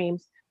 wildest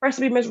dreams for us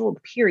to be miserable,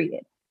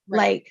 period. right.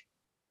 Like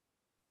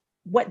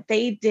what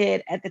they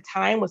did at the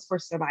time was for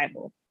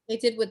survival. They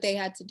did what they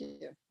had to do.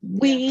 Yeah.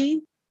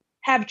 We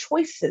have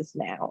choices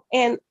now.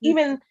 And Mhm.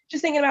 even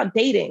just thinking about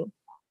dating,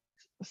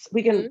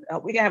 Mhm.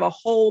 we can have a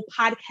whole Oh,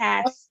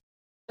 podcast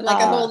like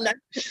a whole nother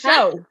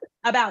show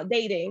about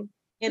dating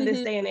in this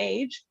Mhm. day and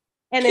age,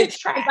 and it's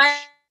Invite-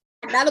 trash.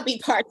 That'll be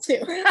part 2.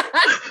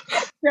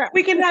 Sure.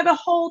 We can have a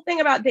whole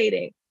thing about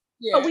dating,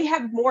 but Yeah. we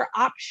have more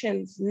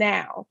options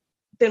now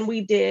than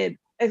we did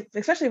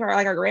especially for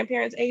like our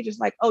grandparents' age, it's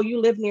like, oh, you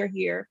live near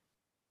here.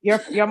 Your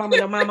mama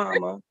know my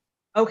mama.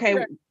 Okay,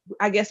 Right.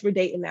 I guess we're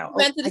dating now. We Oh,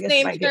 went to I the guess we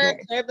same might get church.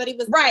 married. Everybody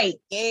was Right.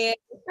 yeah,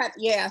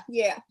 yeah,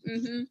 yeah.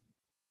 Mm-hmm.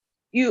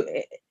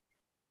 You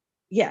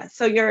yeah.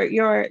 So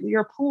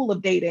your pool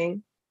of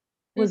dating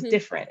was Mm-hmm.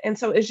 different. And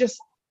so it's just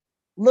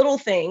little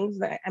things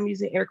that I'm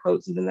using air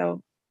quotes, even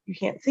though you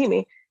can't see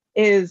me,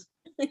 is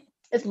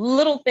it's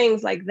little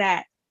things like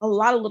that, a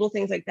lot of little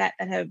things like that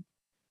that have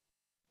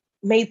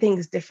made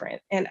things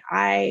different. And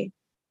I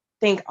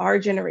think our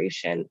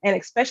generation, and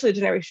especially the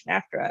generation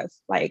after us,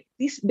 like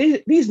this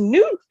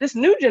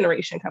new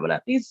generation coming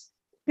up, these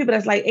people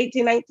that's like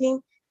 18,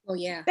 19, Oh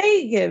yeah.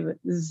 they give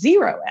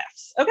zero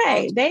F's. Oh,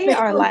 Okay. They they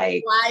are were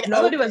like, wide no,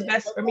 I'm gonna do what's open.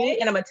 best for me, Okay.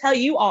 and I'm gonna tell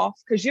you off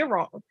because you're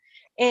wrong. Right.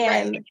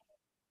 And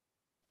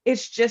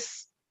it's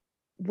just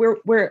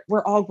we're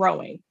all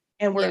growing,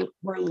 and Yeah.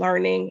 we're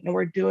learning, and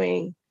we're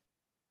doing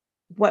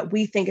what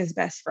we think is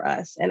best for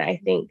us. And I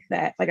think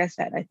that, like I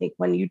said, I think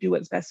when you do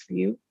what's best for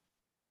you,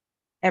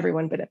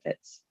 everyone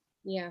benefits.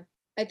 Yeah.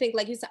 I think,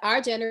 like you said,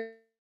 our generation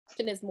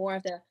is more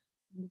of the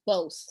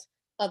boast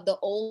of the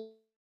old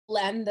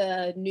and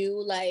the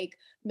new, like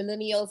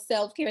millennial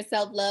self-care,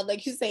 self-love.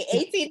 Like you say,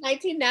 18,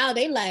 19 now,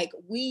 they like,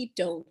 we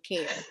don't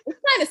care. It's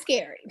kind of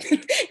scary.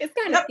 It's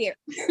kind of Yep. scary.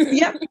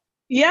 Yep.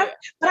 Yep. Yeah.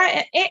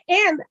 But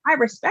and I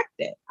respect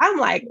it. I'm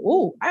like, Mhm.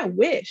 oh, I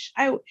wish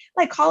I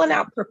like calling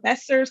out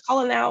professors,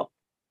 calling out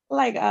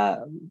like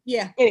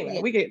Yeah. anyway,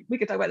 Yeah. we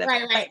could talk about that.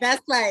 Right, But right.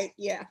 That's like,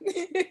 yeah.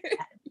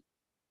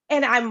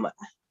 and I'm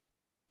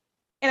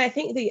and I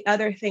think the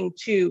other thing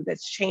too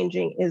that's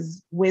changing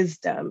is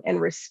wisdom and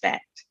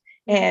respect.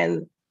 Mhm.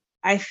 And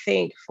I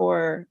think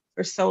for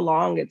so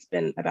long it's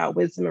been about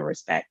wisdom and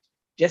respect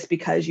just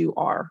because you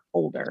are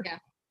older. Yeah.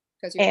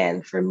 Because you're older.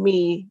 And for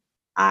me,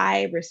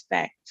 I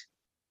respect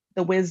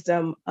the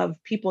wisdom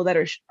of people that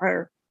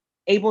are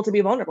able to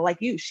be vulnerable,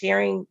 like you,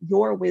 sharing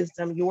your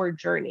wisdom, your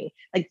journey,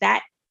 like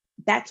that.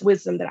 That's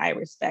wisdom that I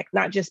respect,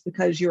 not just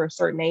because you're a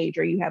certain age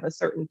or you have a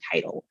certain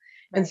title.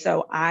 And Right.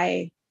 so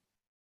I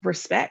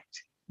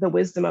respect the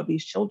wisdom of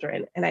these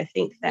children. And I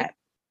think Mhm. that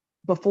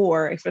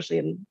before, especially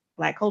in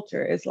Black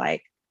culture, is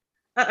like,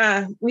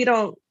 we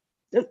don't,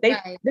 they,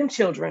 Right. them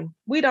children,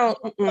 we Yeah, don't,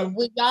 but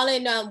we y'all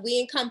in we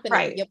in company.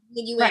 right, Yeah,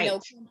 me and you ain't right, no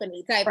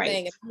company type right.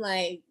 thing. And I'm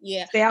like,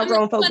 yeah. Stay out I'm like,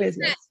 grown you folk understand?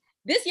 business.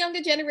 This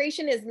younger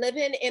generation is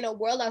living in a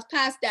world that's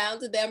passed down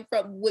to them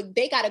from what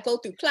they got to go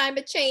through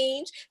climate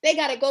change. They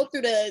got to go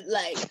through the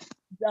like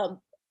the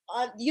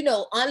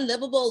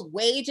unlivable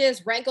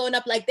wages, rent going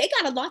up. Like they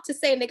got a lot to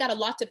say and they got a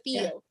lot to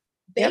Yeah. feel.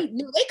 They Yep.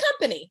 knew they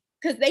company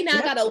because they now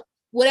Yep. got to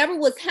whatever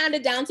was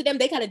handed down to them.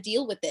 They got to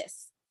deal with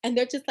this, and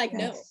they're just like, no,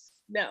 Yes.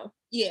 no,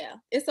 yeah.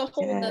 It's a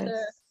whole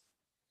nother.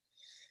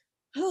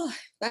 Yes.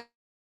 That's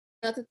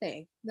another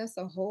thing. That's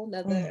a whole Mm.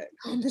 nother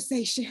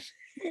conversation.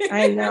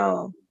 I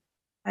know.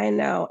 I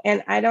know.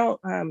 And I don't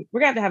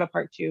we're gonna have to have a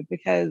part two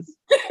because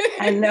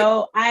I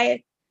know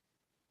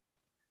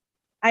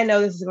I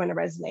know this is going to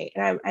resonate.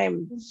 And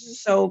I'm Mhm,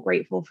 so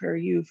grateful for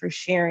you for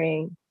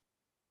sharing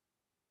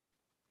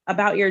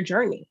about your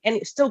journey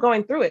and still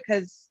going through it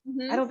because I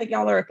mhm. don't think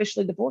y'all are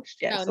officially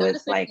divorced yet. No, So not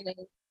it's like,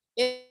 officially.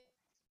 It,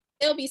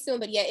 it'll be soon,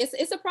 but yeah,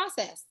 it's a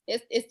process.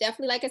 It's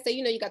definitely like I said.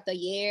 You got the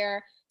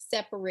year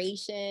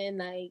separation,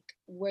 like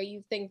where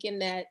you thinking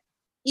that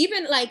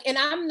even like, and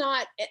I'm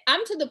not.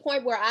 I'm to the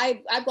point where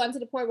I've gotten to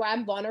the point where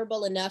I'm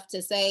vulnerable enough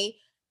to say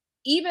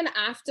even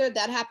after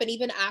that happened,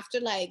 even after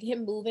like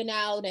him moving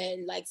out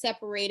and like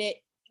separated,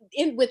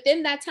 in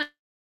within that time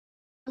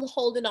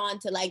holding on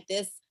to like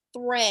this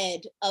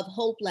thread of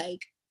hope,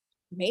 like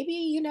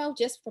maybe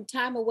just from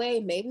time away,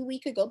 maybe we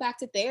could go back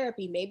to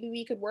therapy, maybe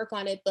we could work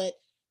on it. But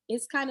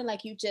it's kind of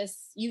like you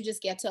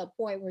just get to a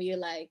point where you're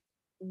like,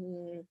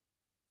 "Mm,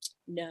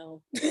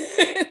 no."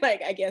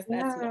 Like I guess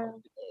that's not yeah.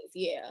 what it is.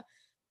 Yeah.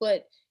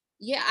 But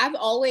yeah, I've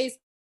always,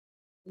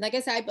 like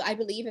I said, I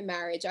believe in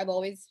marriage. I've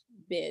always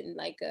been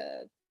like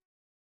a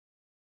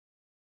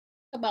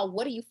about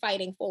what are you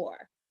fighting for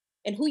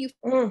and who you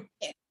Mm,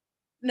 with.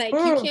 Like you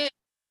mm, can't,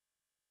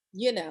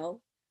 you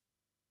know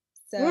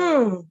so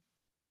mm.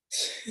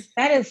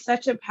 That is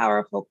such a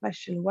powerful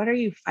question. What are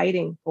you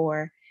fighting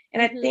for?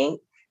 And I Mhm.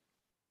 think,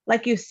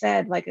 like you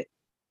said, like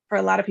for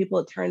a lot of people,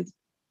 it turns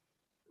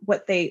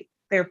what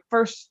their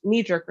first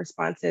knee jerk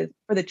response is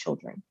for the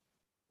children.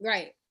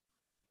 Right.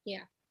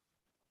 Yeah.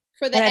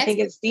 For And the I think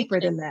it's deeper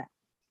expectation. than that.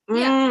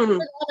 Yeah, Mm,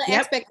 with all the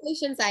yep.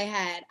 expectations I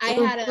had. I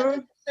had a Mm-hmm,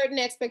 certain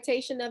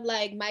expectation of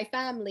like my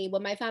family,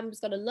 what my family was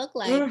gonna look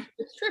like, mm,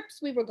 the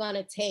trips we were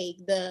gonna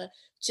take, the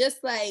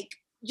just like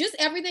just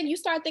everything. You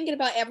start thinking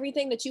about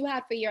everything that you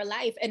had for your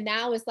life. And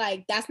now it's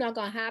like that's not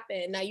gonna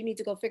happen. Now you need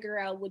to go figure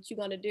out what you're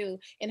gonna do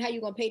and how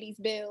you're gonna pay these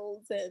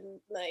bills and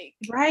like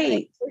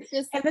right. it's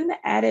just And then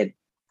the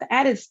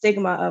added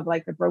stigma of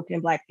like the broken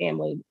Black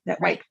family that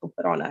white right. people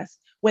put on us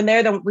when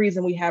they're the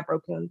reason we have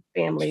broken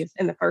families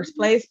in the first Mhm.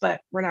 place.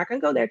 But we're not going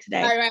to go there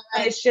today. Right, right, But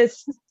right. it's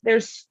just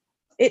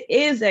it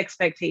is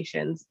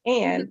expectations,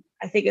 Mhm, and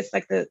I think it's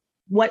like the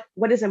what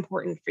is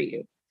important for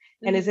you,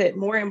 and is mhm. it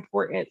more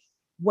important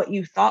what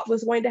you thought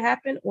was going to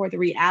happen or the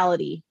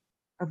reality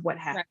of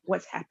Right.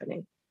 what's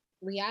happening.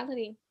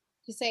 Reality.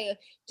 You say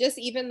just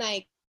even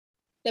like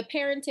the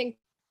parenting,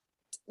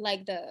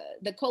 like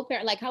the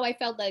co-parent, like how I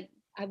felt like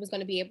I was going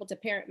to be able to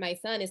parent my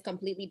son is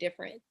completely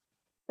different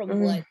from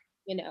Mm, what,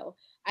 you know,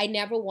 I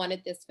never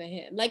wanted this for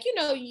him. Like,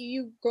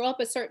 you grow up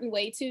a certain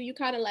way too. You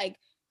kind of like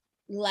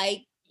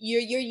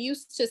you're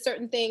used to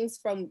certain things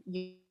from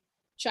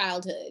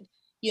childhood,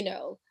 you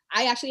know.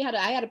 I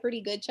had a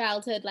pretty good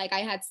childhood. Like I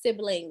had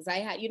siblings. I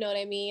had, you know what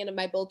I mean? And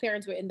my both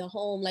parents were in the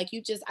home. Like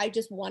I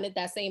just wanted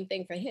that same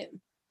thing for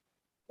him.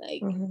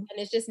 Like, mhm. and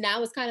it's just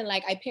now it's kind of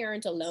like I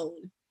parent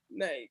alone.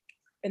 Like,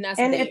 and that's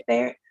And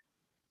weird.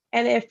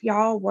 if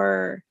y'all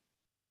were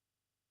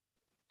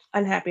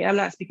unhappy, I'm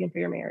not speaking for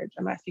your marriage.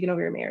 I'm not speaking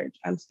over your marriage.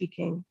 I'm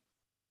speaking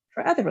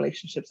for other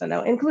relationships I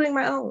know, including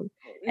my own.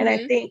 And I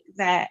Mhm. think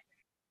that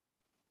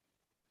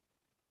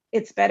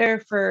it's better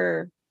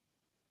for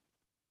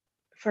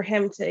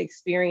him to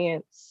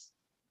experience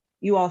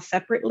you all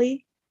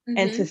separately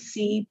and to Mhm.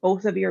 see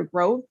both of your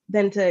growth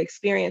than to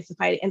experience the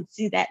fight and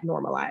see that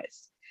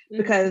normalized. Mhm.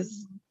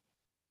 Because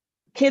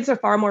kids are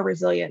far more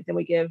resilient than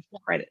we give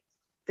them This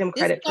is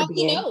credit for all he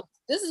being. knows.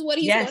 This is what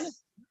he's gonna.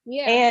 Yes.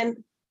 Yeah.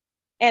 And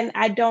and eh,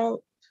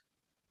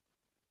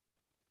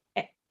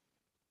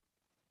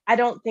 I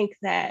don't think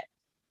that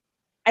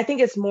I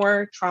think it's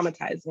more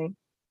traumatizing.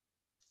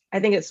 I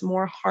think it's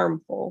more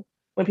harmful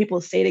when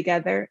people stay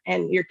together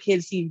and your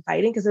kids see you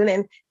fighting because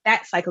then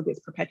that cycle gets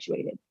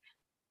perpetuated.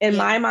 In Yeah.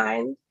 my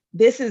mind,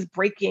 this is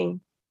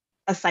breaking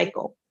a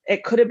cycle.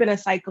 It could have been a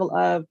cycle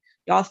of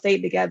y'all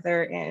stayed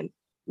together and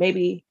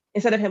maybe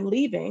instead of him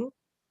leaving,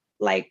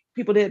 like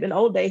people did in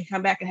old days,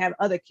 come back and have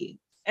other kids.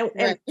 And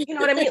Right. you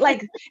know what I mean?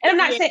 Like, and I'm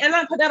not Yeah. saying I'm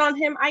not put that on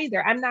him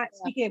either. I'm not Yeah.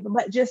 speaking,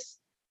 but just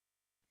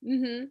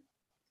Mhm.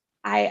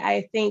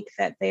 I think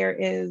that there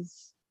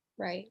is,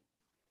 Right.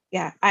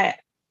 yeah, I'm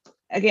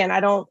I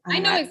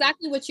know not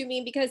exactly what you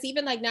mean because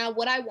even like now,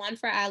 what I want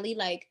for Ali,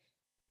 like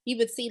he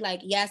would see,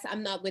 like, yes,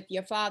 I'm not with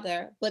your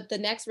father, but the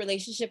next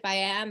relationship I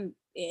am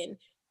in,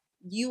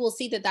 you will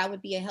see that that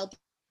would be a healthy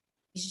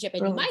relationship,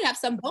 and you really might have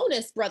some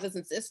bonus brothers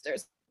and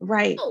sisters.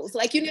 right, Who knows?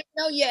 Like you never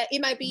know. Yeah,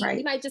 it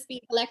right, might just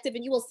be collective,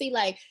 and you will see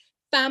like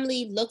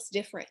family looks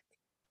different.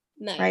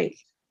 Like, right.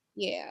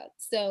 yeah.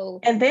 So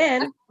And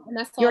then and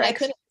that's your all I ex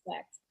could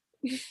expect.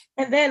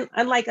 and then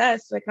unlike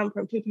us that come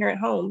from two parent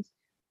homes,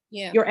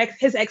 Yeah. your ex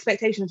his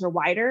expectations are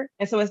wider.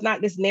 And so it's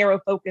not this narrow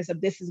focus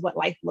of this is what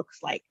life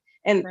looks like.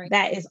 And Right.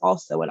 that is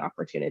also an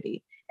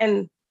opportunity.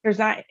 And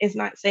it's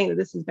not saying that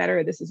this is better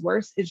or this is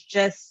worse. It's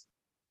just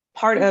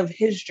part Mm, of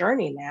his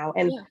journey now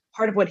and yeah.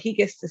 part of what he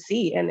gets to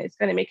see. And it's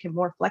going to make him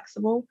more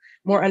flexible,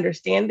 Yeah. more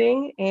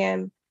understanding.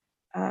 And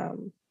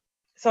um,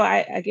 so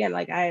I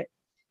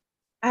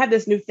have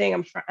this new thing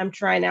I'm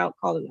trying out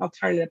called an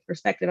alternative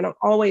perspective. And I'm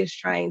always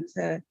trying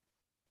to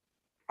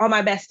all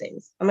my best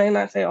days. I may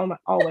not say all my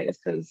always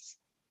because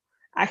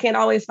I can't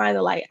always find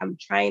the light. I'm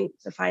trying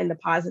to find the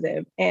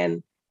positive.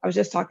 And I was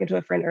just talking to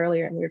a friend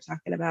earlier and we were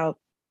talking about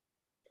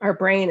our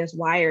brain is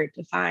wired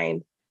to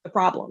find the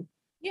problem.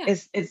 Yeah.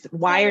 It's That's all it is.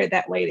 wired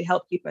that way to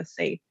help keep us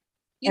safe.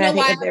 You And I know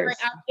think why that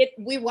there's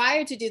we're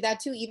wired to do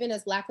that too, even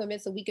as Black women,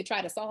 so we could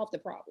try to solve the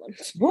problem.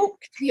 whoop,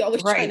 We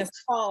always trying to right,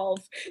 solve,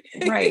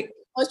 right.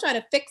 always trying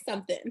to fix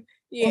something.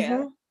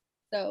 Yeah. Hmm.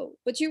 So,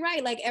 but you're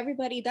right. Like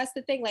everybody, that's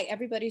the thing. Like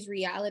everybody's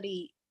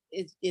reality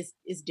is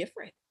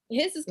different.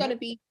 His is going Yeah. to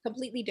be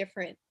completely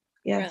different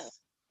from. Yes.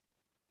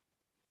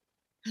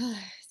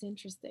 It's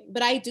interesting,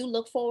 but I do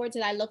look forward to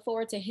that. I look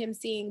forward to him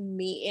seeing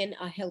me in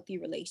a healthy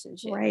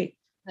relationship. Right.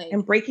 Like,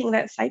 And breaking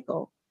that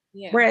cycle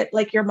yeah. where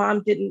like your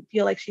mom didn't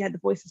feel like she had the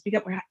voice to speak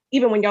up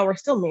even when y'all were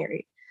still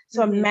married.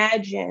 So Hmm.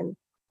 imagine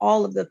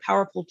all of the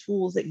powerful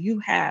tools that you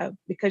have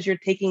because you're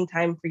taking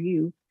time for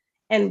you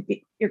and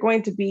you're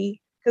going to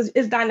be because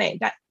it's Danae.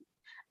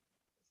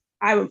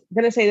 I'm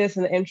gonna say this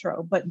in the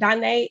intro, but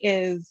Danae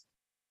is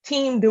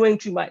team doing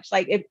too much.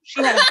 Like if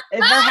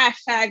her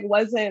hashtag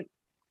wasn't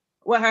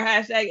what her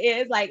hashtag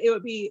is, like it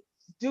would be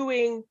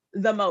doing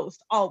the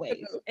most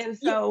always. And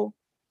Yeah. so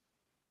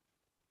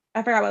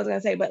I forgot what I was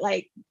gonna say, but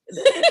like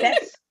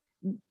that's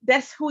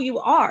that's who you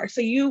are.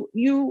 So you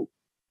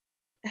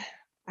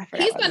I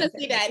forgot He's what I was gonna gonna say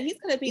see now. that. He's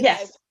gonna be like,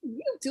 Yes.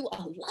 "You do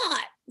a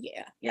lot."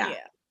 Yeah, Yeah.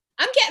 yeah.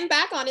 I'm getting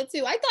back on it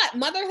too. I thought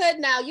motherhood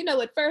now,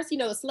 at first,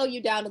 it slow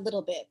you down a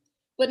little bit.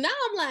 But now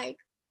I'm like,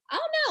 I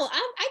don't know.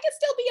 I can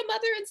still be a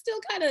mother and still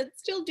kind of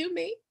still do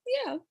me.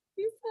 Yeah.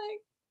 He's like,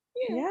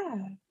 yeah.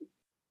 Yeah.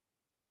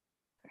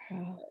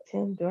 Girl,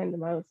 Tim doing the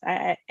most.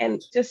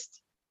 And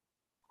just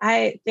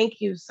I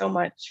thank you so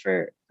much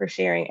for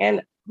sharing.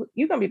 And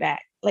you're gonna be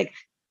back. Like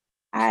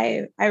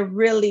I I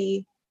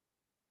really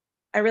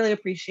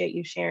appreciate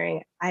you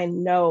sharing. I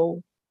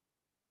know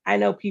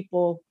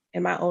people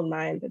in my own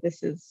mind that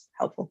this is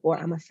helpful for.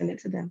 I'm gonna send it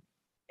to them.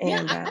 Yeah,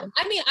 And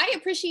I mean, I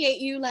appreciate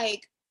you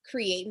like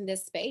creating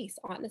this space,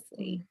 mm,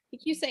 honestly.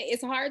 Like you say,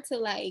 it's hard to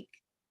like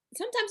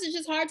sometimes it's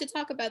just hard to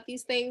talk about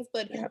these things,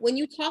 but yeah, when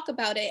you talk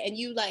about it and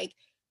you like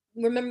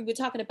remember we're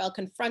talking about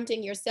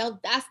confronting yourself,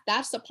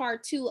 that's a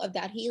part too of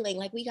that healing.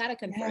 Like we gotta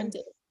confront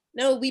yes, it.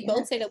 No, we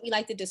both say yes, that we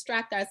like to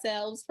distract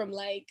ourselves from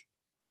like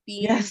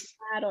being Yes.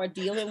 sad or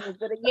dealing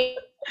with it. Yeah,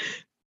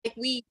 like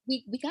we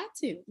got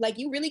to. Like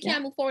you really Yeah.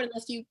 can't move forward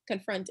unless you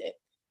confront it.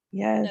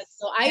 Yes.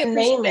 So I And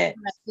appreciate name it.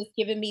 you like, just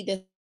giving me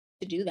this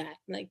to do that.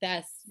 Like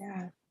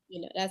Yeah.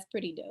 that's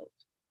pretty dope.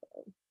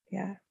 So,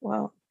 Yeah.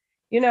 Well,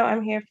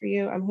 I'm here for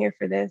you. I'm here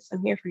for this.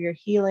 I'm here for your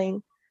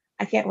healing.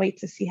 I can't wait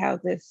to see how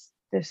this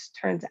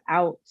turns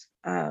out.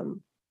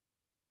 Um,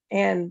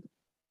 and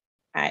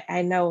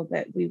I know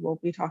that we will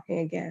be talking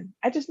again.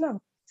 I just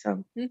know.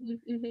 So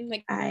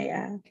like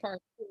I part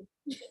two.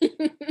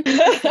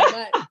 So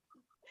much.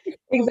 So much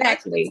to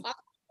exactly. talk.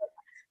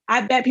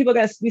 I bet people are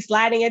gonna be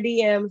sliding your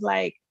DMs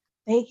like,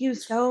 thank you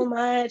so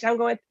much.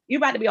 You're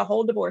about to be a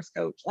whole divorce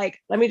coach. Like,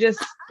 let me just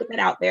put that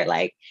out there.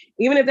 Like,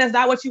 even if that's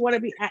not what you want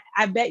to be,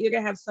 I bet you're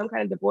gonna have some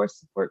kind of divorce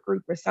support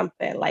group or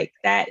something. Like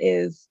that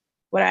is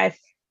what I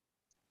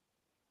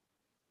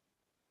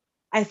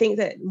think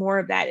that more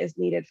of that is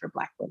needed for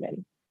Black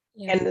women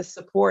Yeah. and the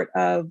support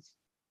of,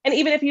 and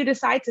even if you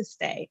decide to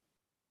stay,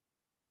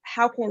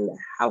 how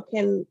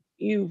can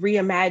you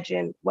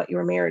reimagine what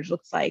your marriage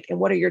looks like and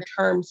what are your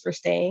terms for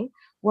staying?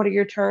 What are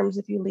your terms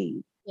if you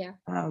leave? Yeah.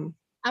 Um,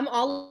 I'm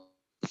all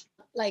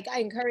like I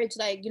encourage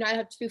like, I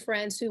have two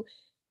friends who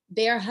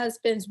their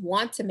husbands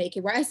want to make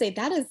it where I say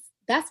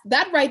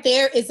that right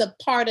there is a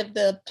part of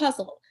the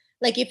puzzle.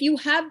 Like if you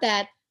have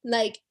that,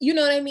 like, you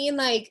know what I mean?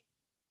 Like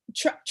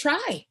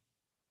try.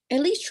 At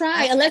least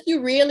try, I, unless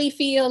you really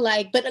feel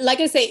like, but like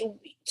I say,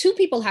 two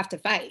people have to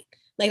fight.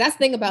 Like that's the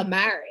thing about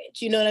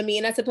marriage. You know what I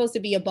mean? That's supposed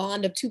to be a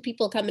bond of two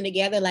people coming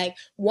together. Like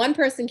one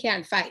person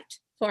can't fight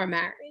for a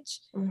marriage.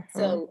 mhm,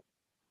 So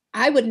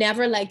I would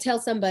never like tell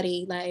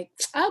somebody like,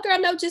 oh girl,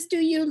 no, just do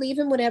you, leave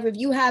him, whatever. If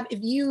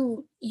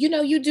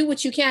you do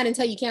what you can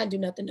until you can't do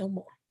nothing no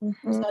more.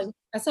 mhm,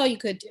 That's all you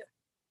could do.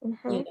 mhm.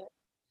 You know,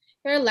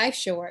 your life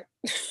short.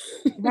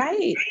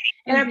 Right.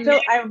 And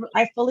Mhm.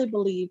 I fully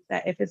believe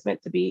that if it's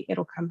meant to be,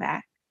 it'll come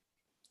back.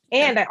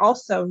 Yeah. And I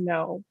also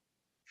know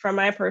from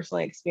my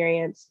personal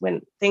experience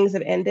when things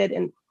have ended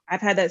and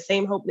I've had that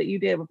same hope that you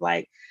did with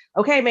like,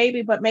 okay,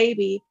 maybe, but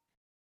maybe.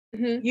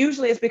 Mhm.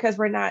 Usually it's because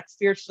we're not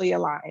spiritually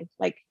aligned.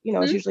 Like, it's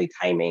Mhm. usually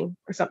timing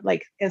or something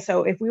like, and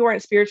so if we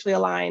weren't spiritually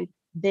aligned,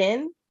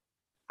 then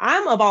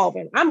I'm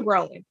evolving, I'm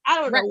growing. I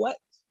don't Right. know what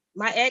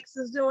my ex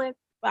is doing,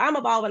 but I'm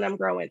evolving, I'm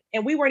growing.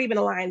 And we weren't even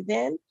aligned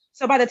then.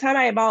 So by the time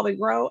I evolve and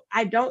grow,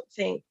 I don't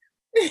think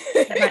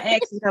that my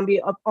ex is going to be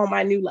up on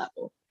my new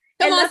level.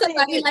 Come And on, nothing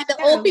somebody, like against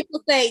the old him,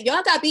 people say,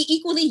 y'all gotta be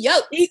equally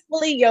yoked.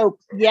 equally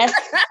yoked. Yes,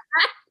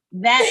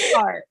 that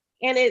part.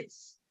 And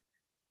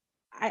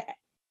I,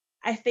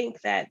 I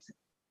think that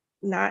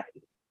not,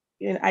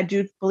 I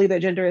do believe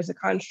that gender is a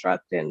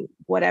construct and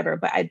whatever,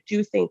 but I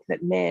do think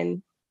that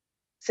men,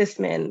 cis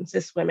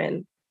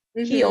women,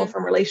 heal Mhm.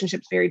 from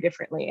relationships very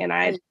differently. And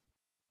I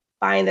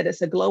find that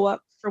it's a glow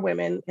up for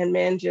women and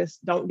men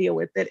just don't deal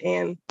with it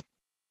and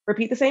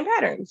repeat the same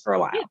patterns for a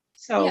Yeah. while. Yeah.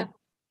 So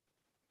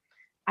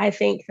I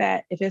think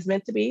that if it's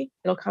meant to be,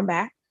 it'll come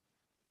back.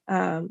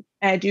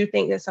 I do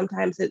think that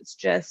sometimes it's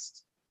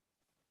just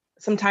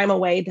some time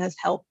away does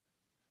help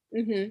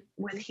Mhm.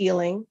 with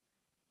healing.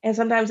 And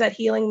sometimes that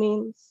healing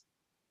means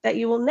that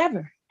you will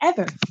never,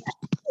 ever,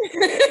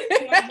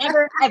 you are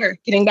never, ever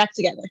getting back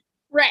together.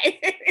 Right.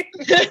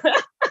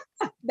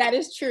 That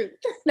is true.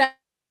 That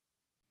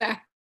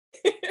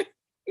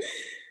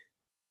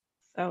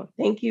So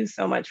thank you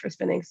so much for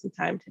spending some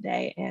time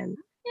today. And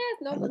Yes,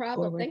 I no look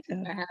problem. forward Thank you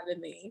to, for having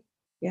me.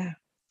 yeah.